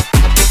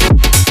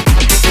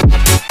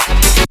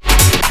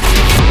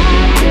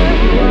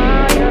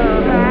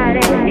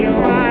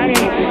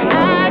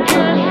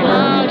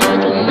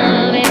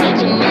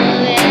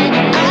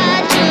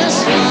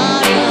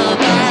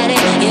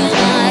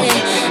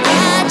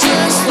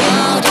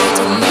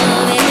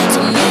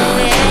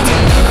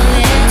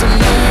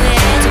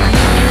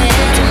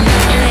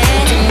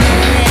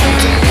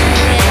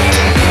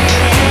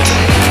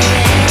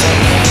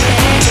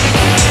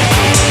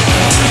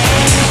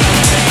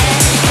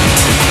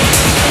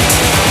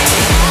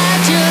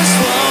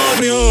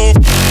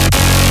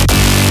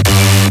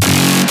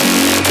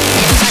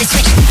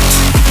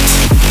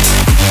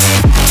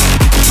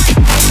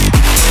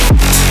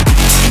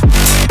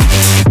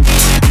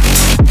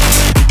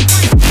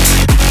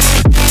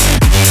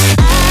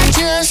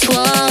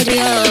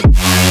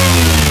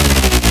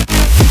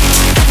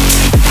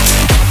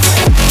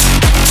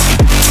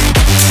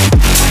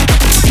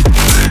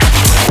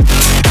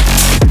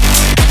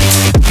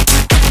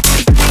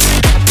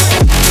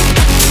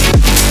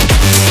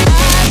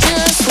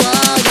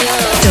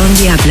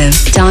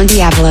 Don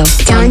Diablo.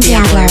 Don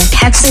Diablo.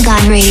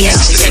 Hexagon Radio.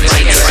 We'll be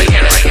right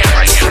back.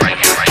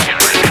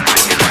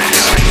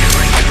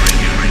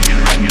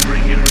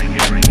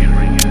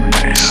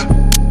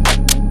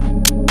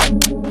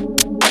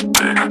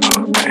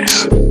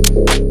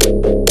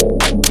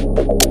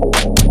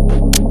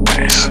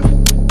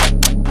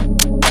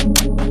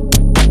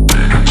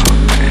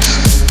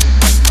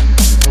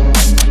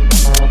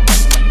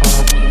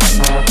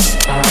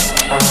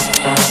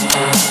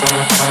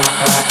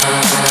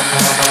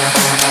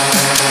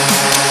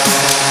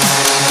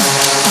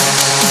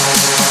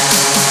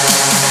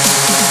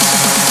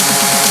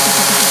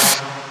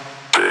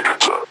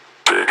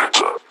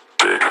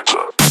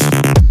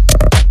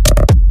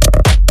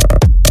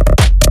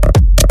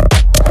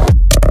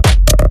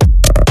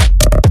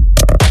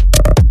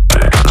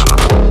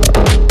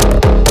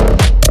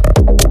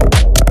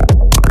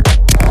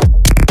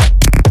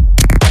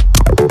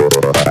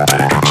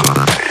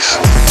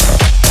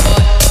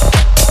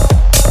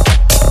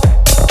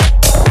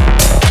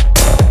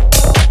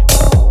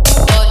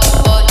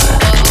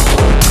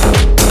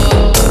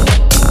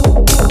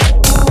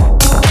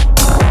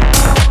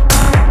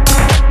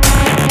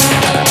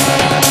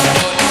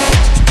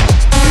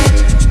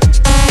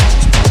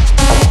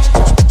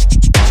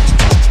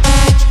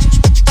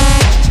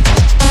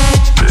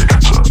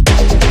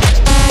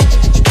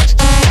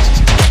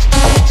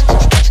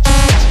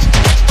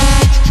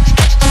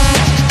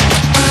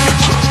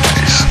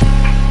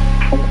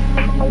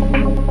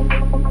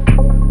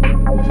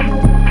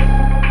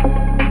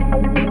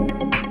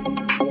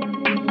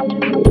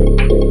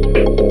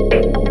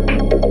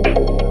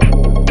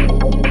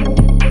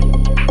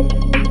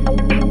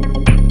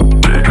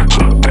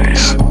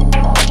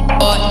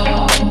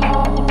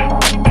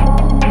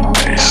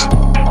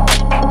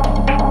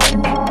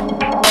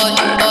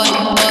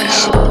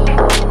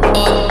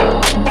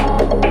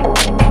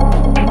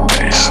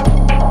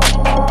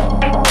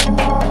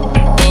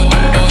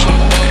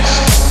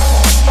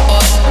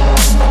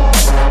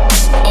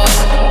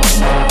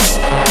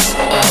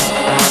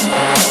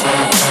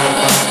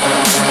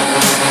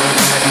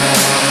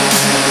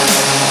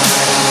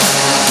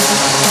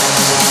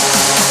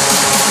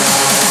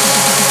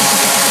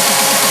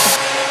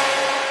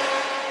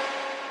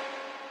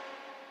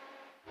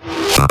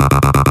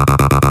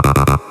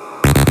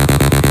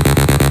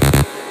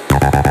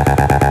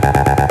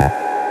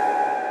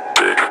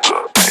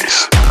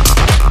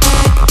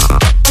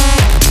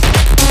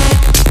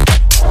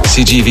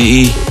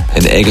 CGVE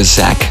and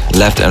Egazak,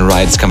 Left and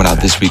Right, is coming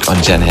out this week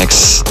on Gen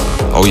Hex.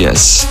 Oh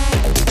yes,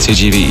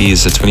 CGVE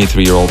is a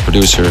 23-year-old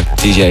producer,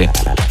 DJ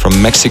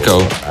from Mexico,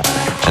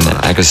 and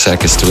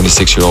Egazak is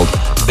 26-year-old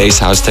bass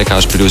house, tech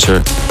house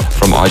producer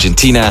from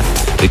Argentina.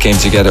 They came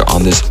together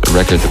on this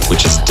record,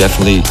 which is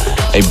definitely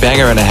a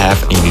banger and a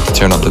half, and you need to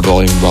turn up the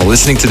volume while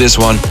listening to this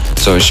one,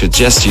 so I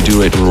suggest you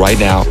do it right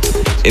now.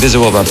 It is a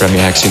worldwide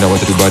premiere, Hex, you know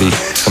what to do, buddy.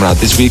 Coming out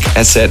this week,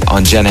 as said,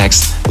 on Gen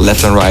Hex,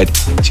 Left and Right,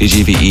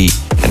 CGVE,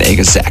 and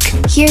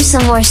Egazak. Here's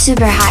some more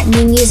super hot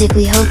new music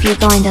we hope you're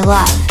going to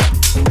love.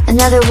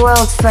 Another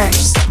world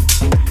first.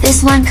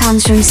 This one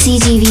comes from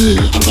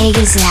CGVE and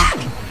Egazak,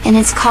 and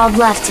it's called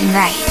Left and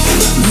Right.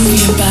 Move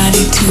your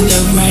body to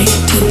the right,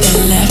 to the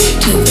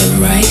left, to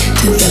the right,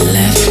 to the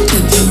left, to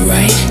the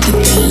right, to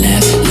the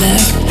left,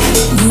 left.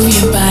 Move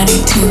your body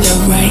to the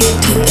right,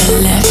 to the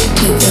left,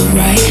 to the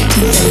right,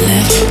 to the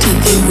left, to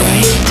the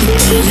right, to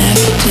the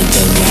left, to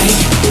the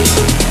right,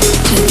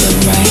 to the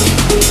right,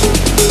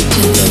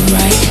 to the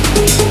right,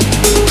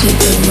 to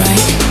the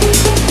right,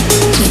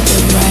 to the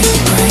right,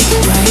 right, right,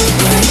 right,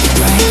 right,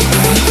 right, right,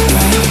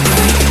 right,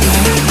 right,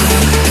 right.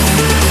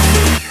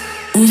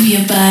 Move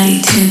your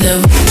body to the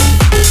right.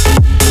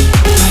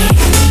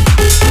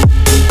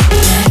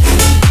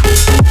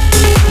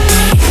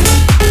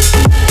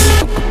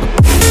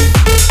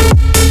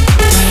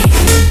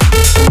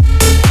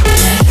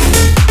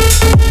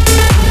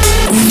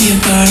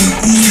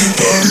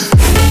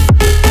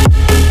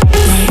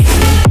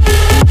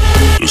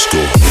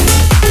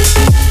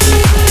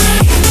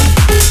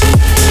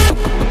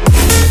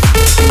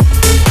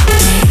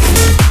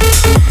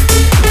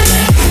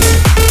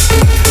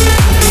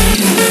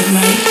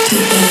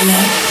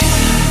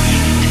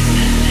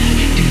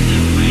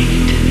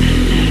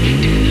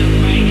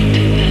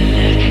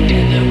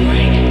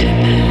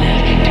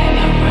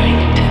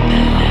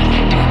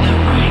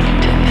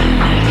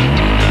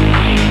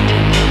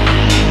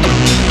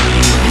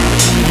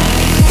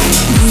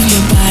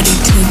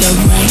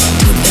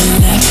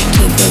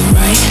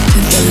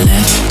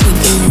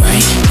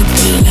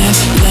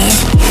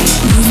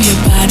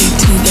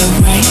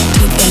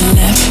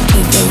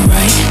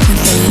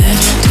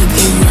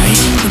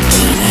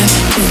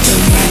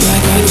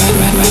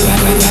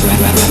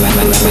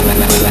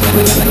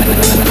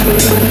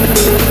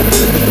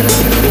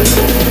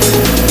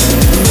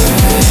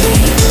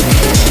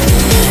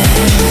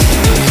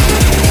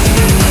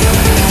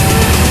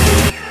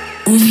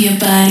 Move your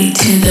body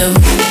to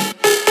the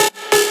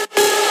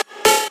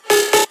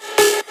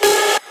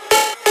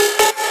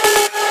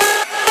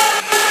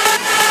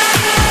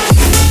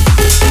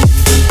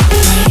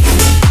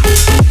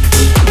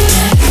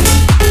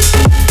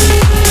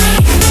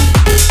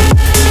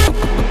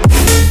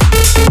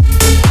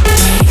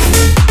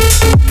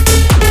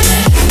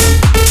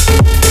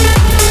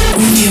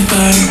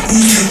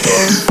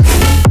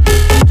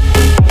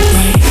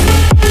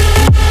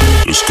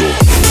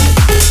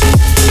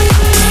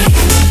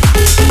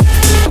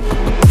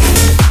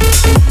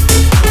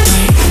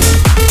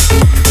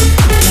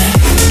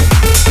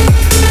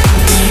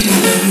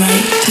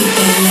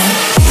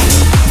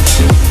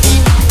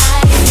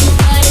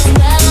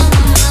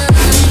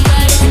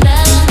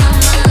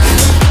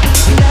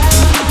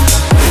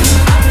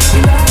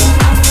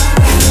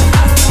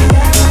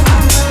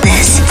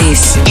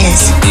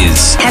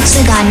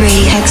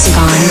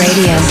Hexagon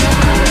Radio.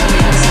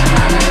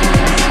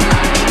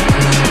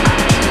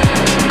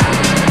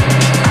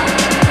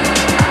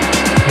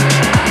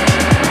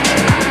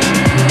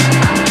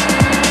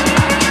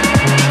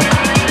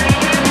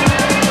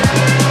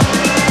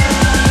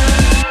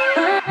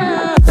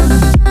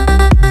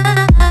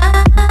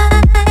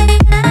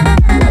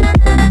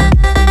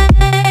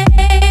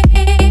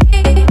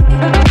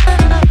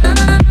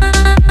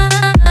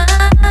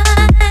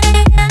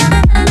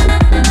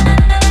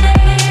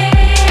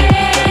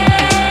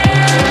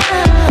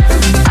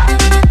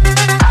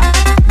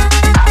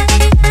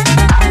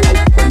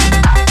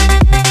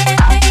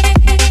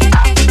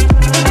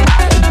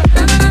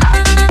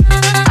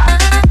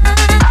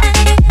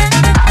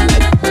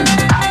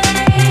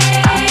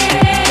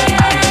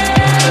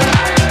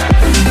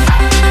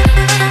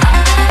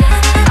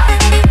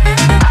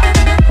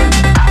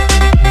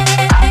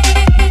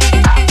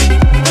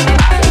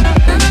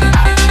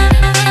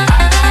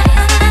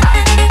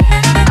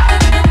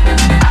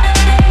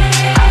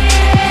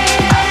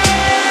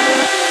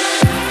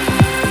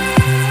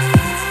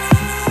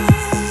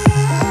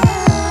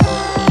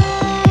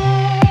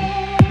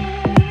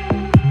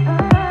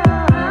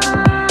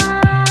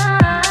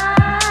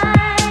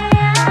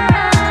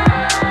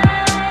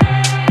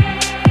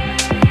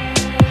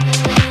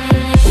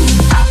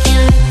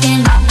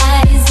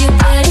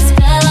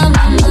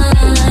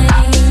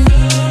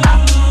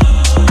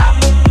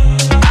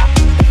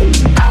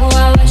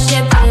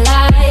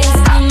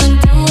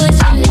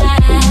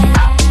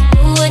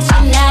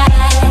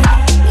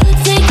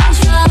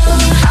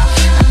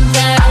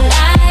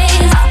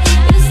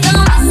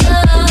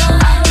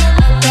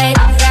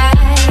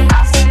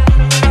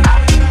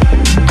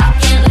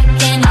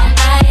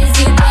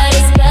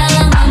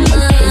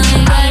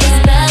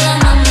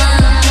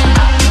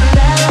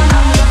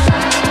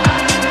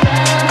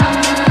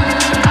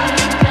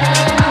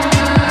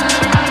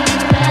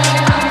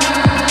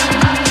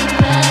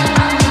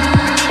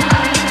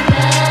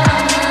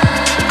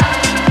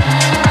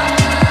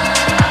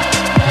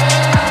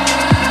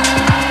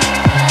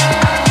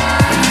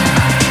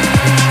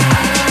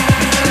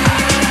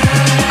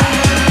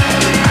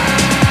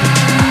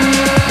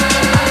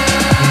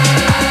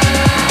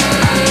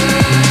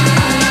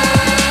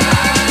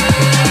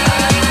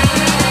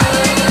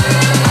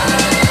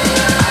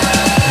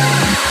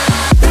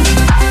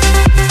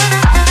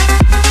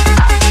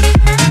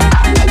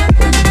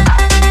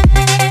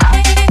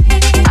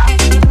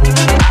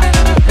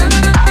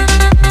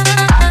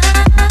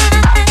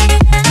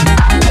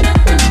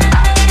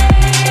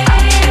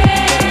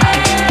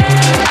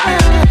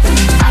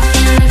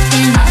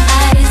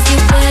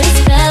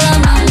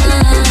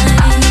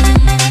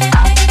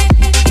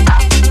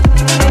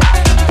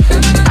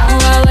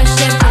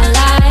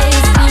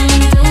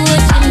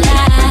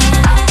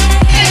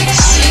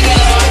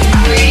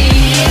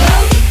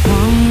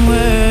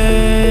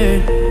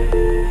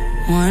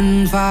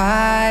 One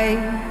fight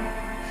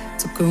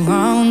took a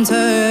wrong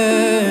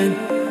turn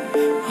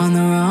on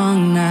the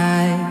wrong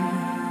night.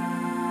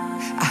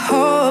 I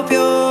hope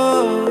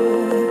you're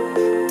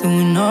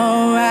doing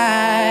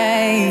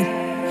alright,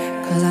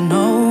 'cause I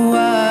know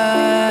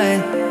what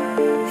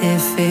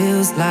it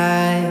feels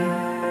like.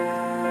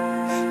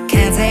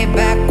 Can't take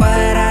back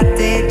what I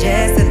did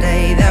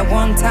yesterday. That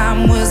one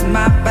time was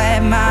my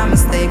bad, my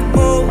mistake.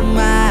 Hold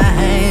my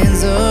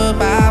hands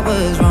up, I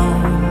was wrong.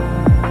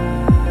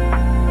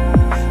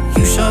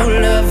 You show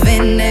love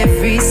in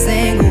every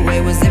single way.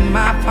 Was in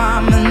my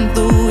palm and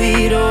threw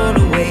it all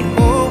away.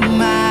 Hold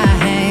my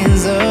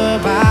hands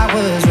up, I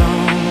was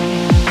wrong.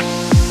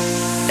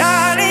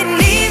 Darling,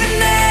 even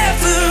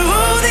after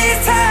all this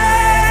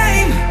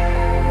time,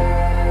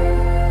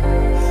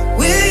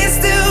 will you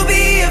still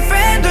be a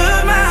friend of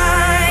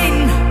mine?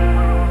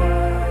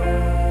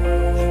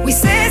 We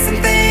said some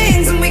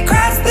things and we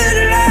crossed the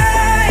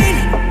line,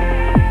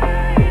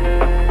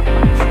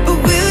 but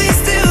will you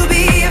still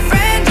be a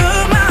friend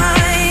of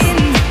mine?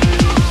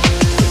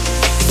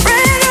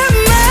 Friend of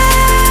mine,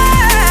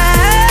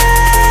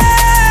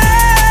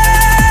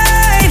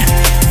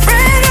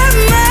 friend of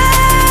mine.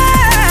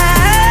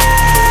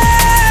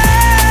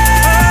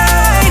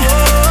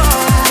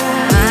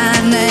 My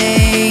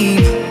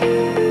name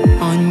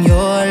on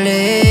your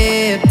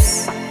lips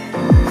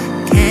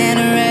can't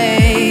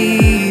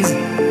erase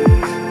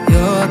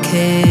your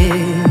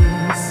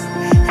kiss.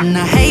 And I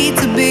hate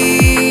to be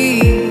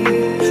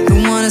the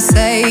one to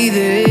say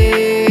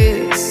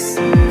this,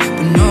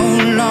 but no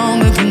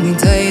longer can we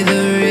take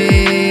the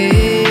risk.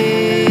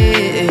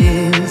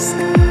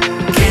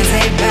 Can't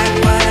take back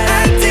what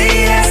I did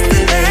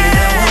yesterday.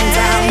 That one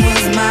time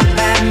was my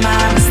bad,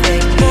 my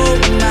mistake.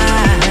 Hold my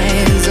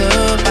hands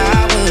up, I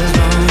was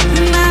wrong.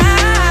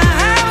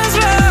 I was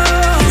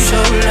wrong. You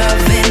show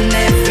love in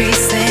every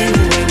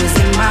single way. Was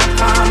in my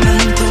palm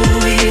and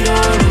threw it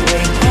all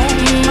away. Hold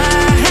my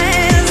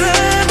hands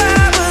up,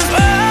 I was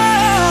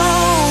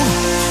wrong.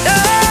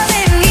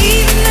 Darling,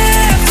 even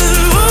after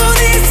all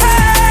this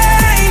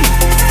time,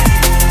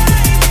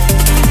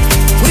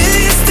 will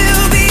you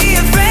still be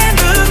a friend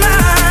of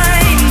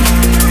mine?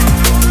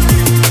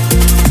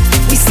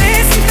 We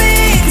said some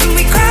things and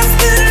we crossed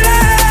the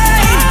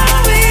line.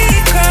 We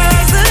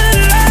crossed the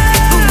line.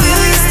 But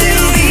will you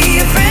still be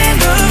a friend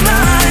of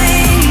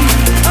mine?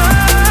 Oh,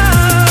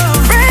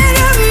 friend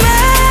of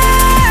mine,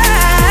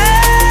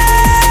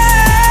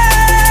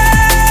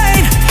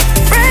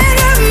 friend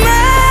of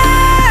mine.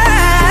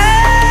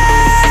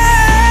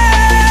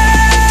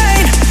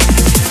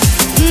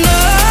 No,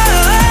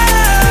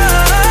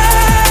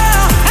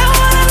 I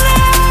wanna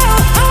know,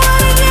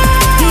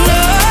 no,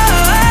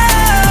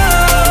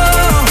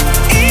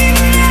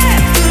 even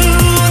after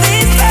all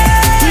this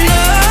time,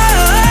 no,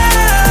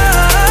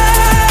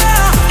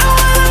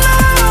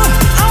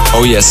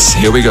 Oh yes,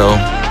 here we go.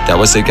 That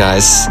was it,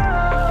 guys.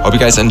 Hope you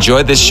guys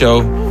enjoyed this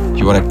show. If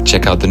you want to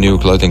check out the new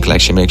clothing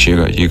collection, make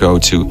sure you go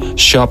to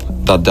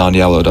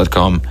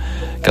shop.dondiablo.com.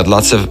 Got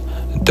lots of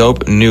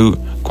dope, new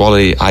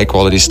quality, high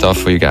quality stuff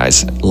for you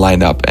guys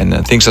lined up,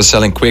 and things are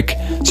selling quick,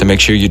 so make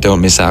sure you don't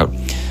miss out.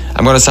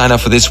 I'm going to sign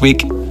off for this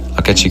week.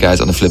 I'll catch you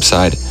guys on the flip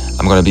side.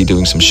 I'm going to be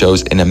doing some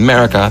shows in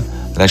America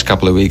the next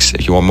couple of weeks.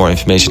 If you want more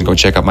information, go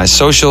check out my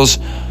socials.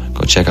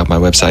 Go check out my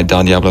website,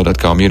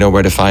 dondiablo.com. You know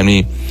where to find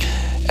me.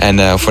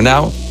 And for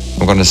now,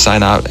 I'm going to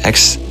sign out.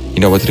 X, you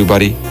know what to do,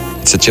 buddy.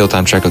 It's a chill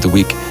time track of the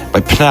week by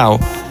Pnau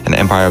and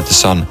Empire of the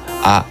Sun.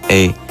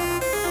 A-E-O-U.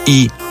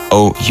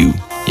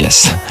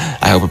 Yes,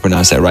 I hope I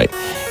pronounced that right.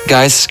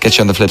 Guys, catch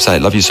you on the flip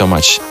side. Love you so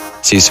much.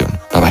 See you soon.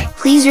 Bye-bye.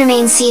 Please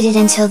remain seated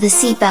until the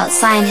seatbelt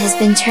sign has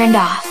been turned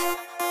off.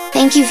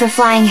 Thank you for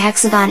flying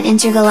Hexagon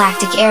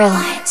Intergalactic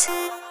Airlines.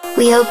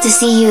 We hope to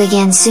see you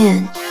again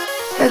soon.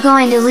 We're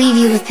going to leave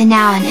you with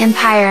Pnau and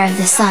Empire of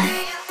the Sun.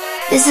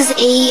 This is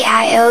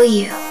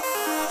AEIOU.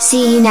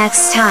 See you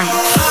next time.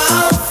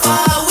 How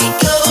far we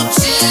go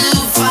to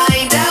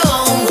find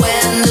out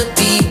when the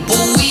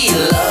people we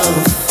love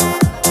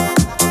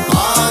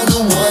are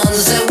the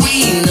ones that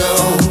we know.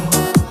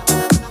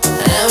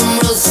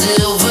 Emerald,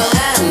 silver,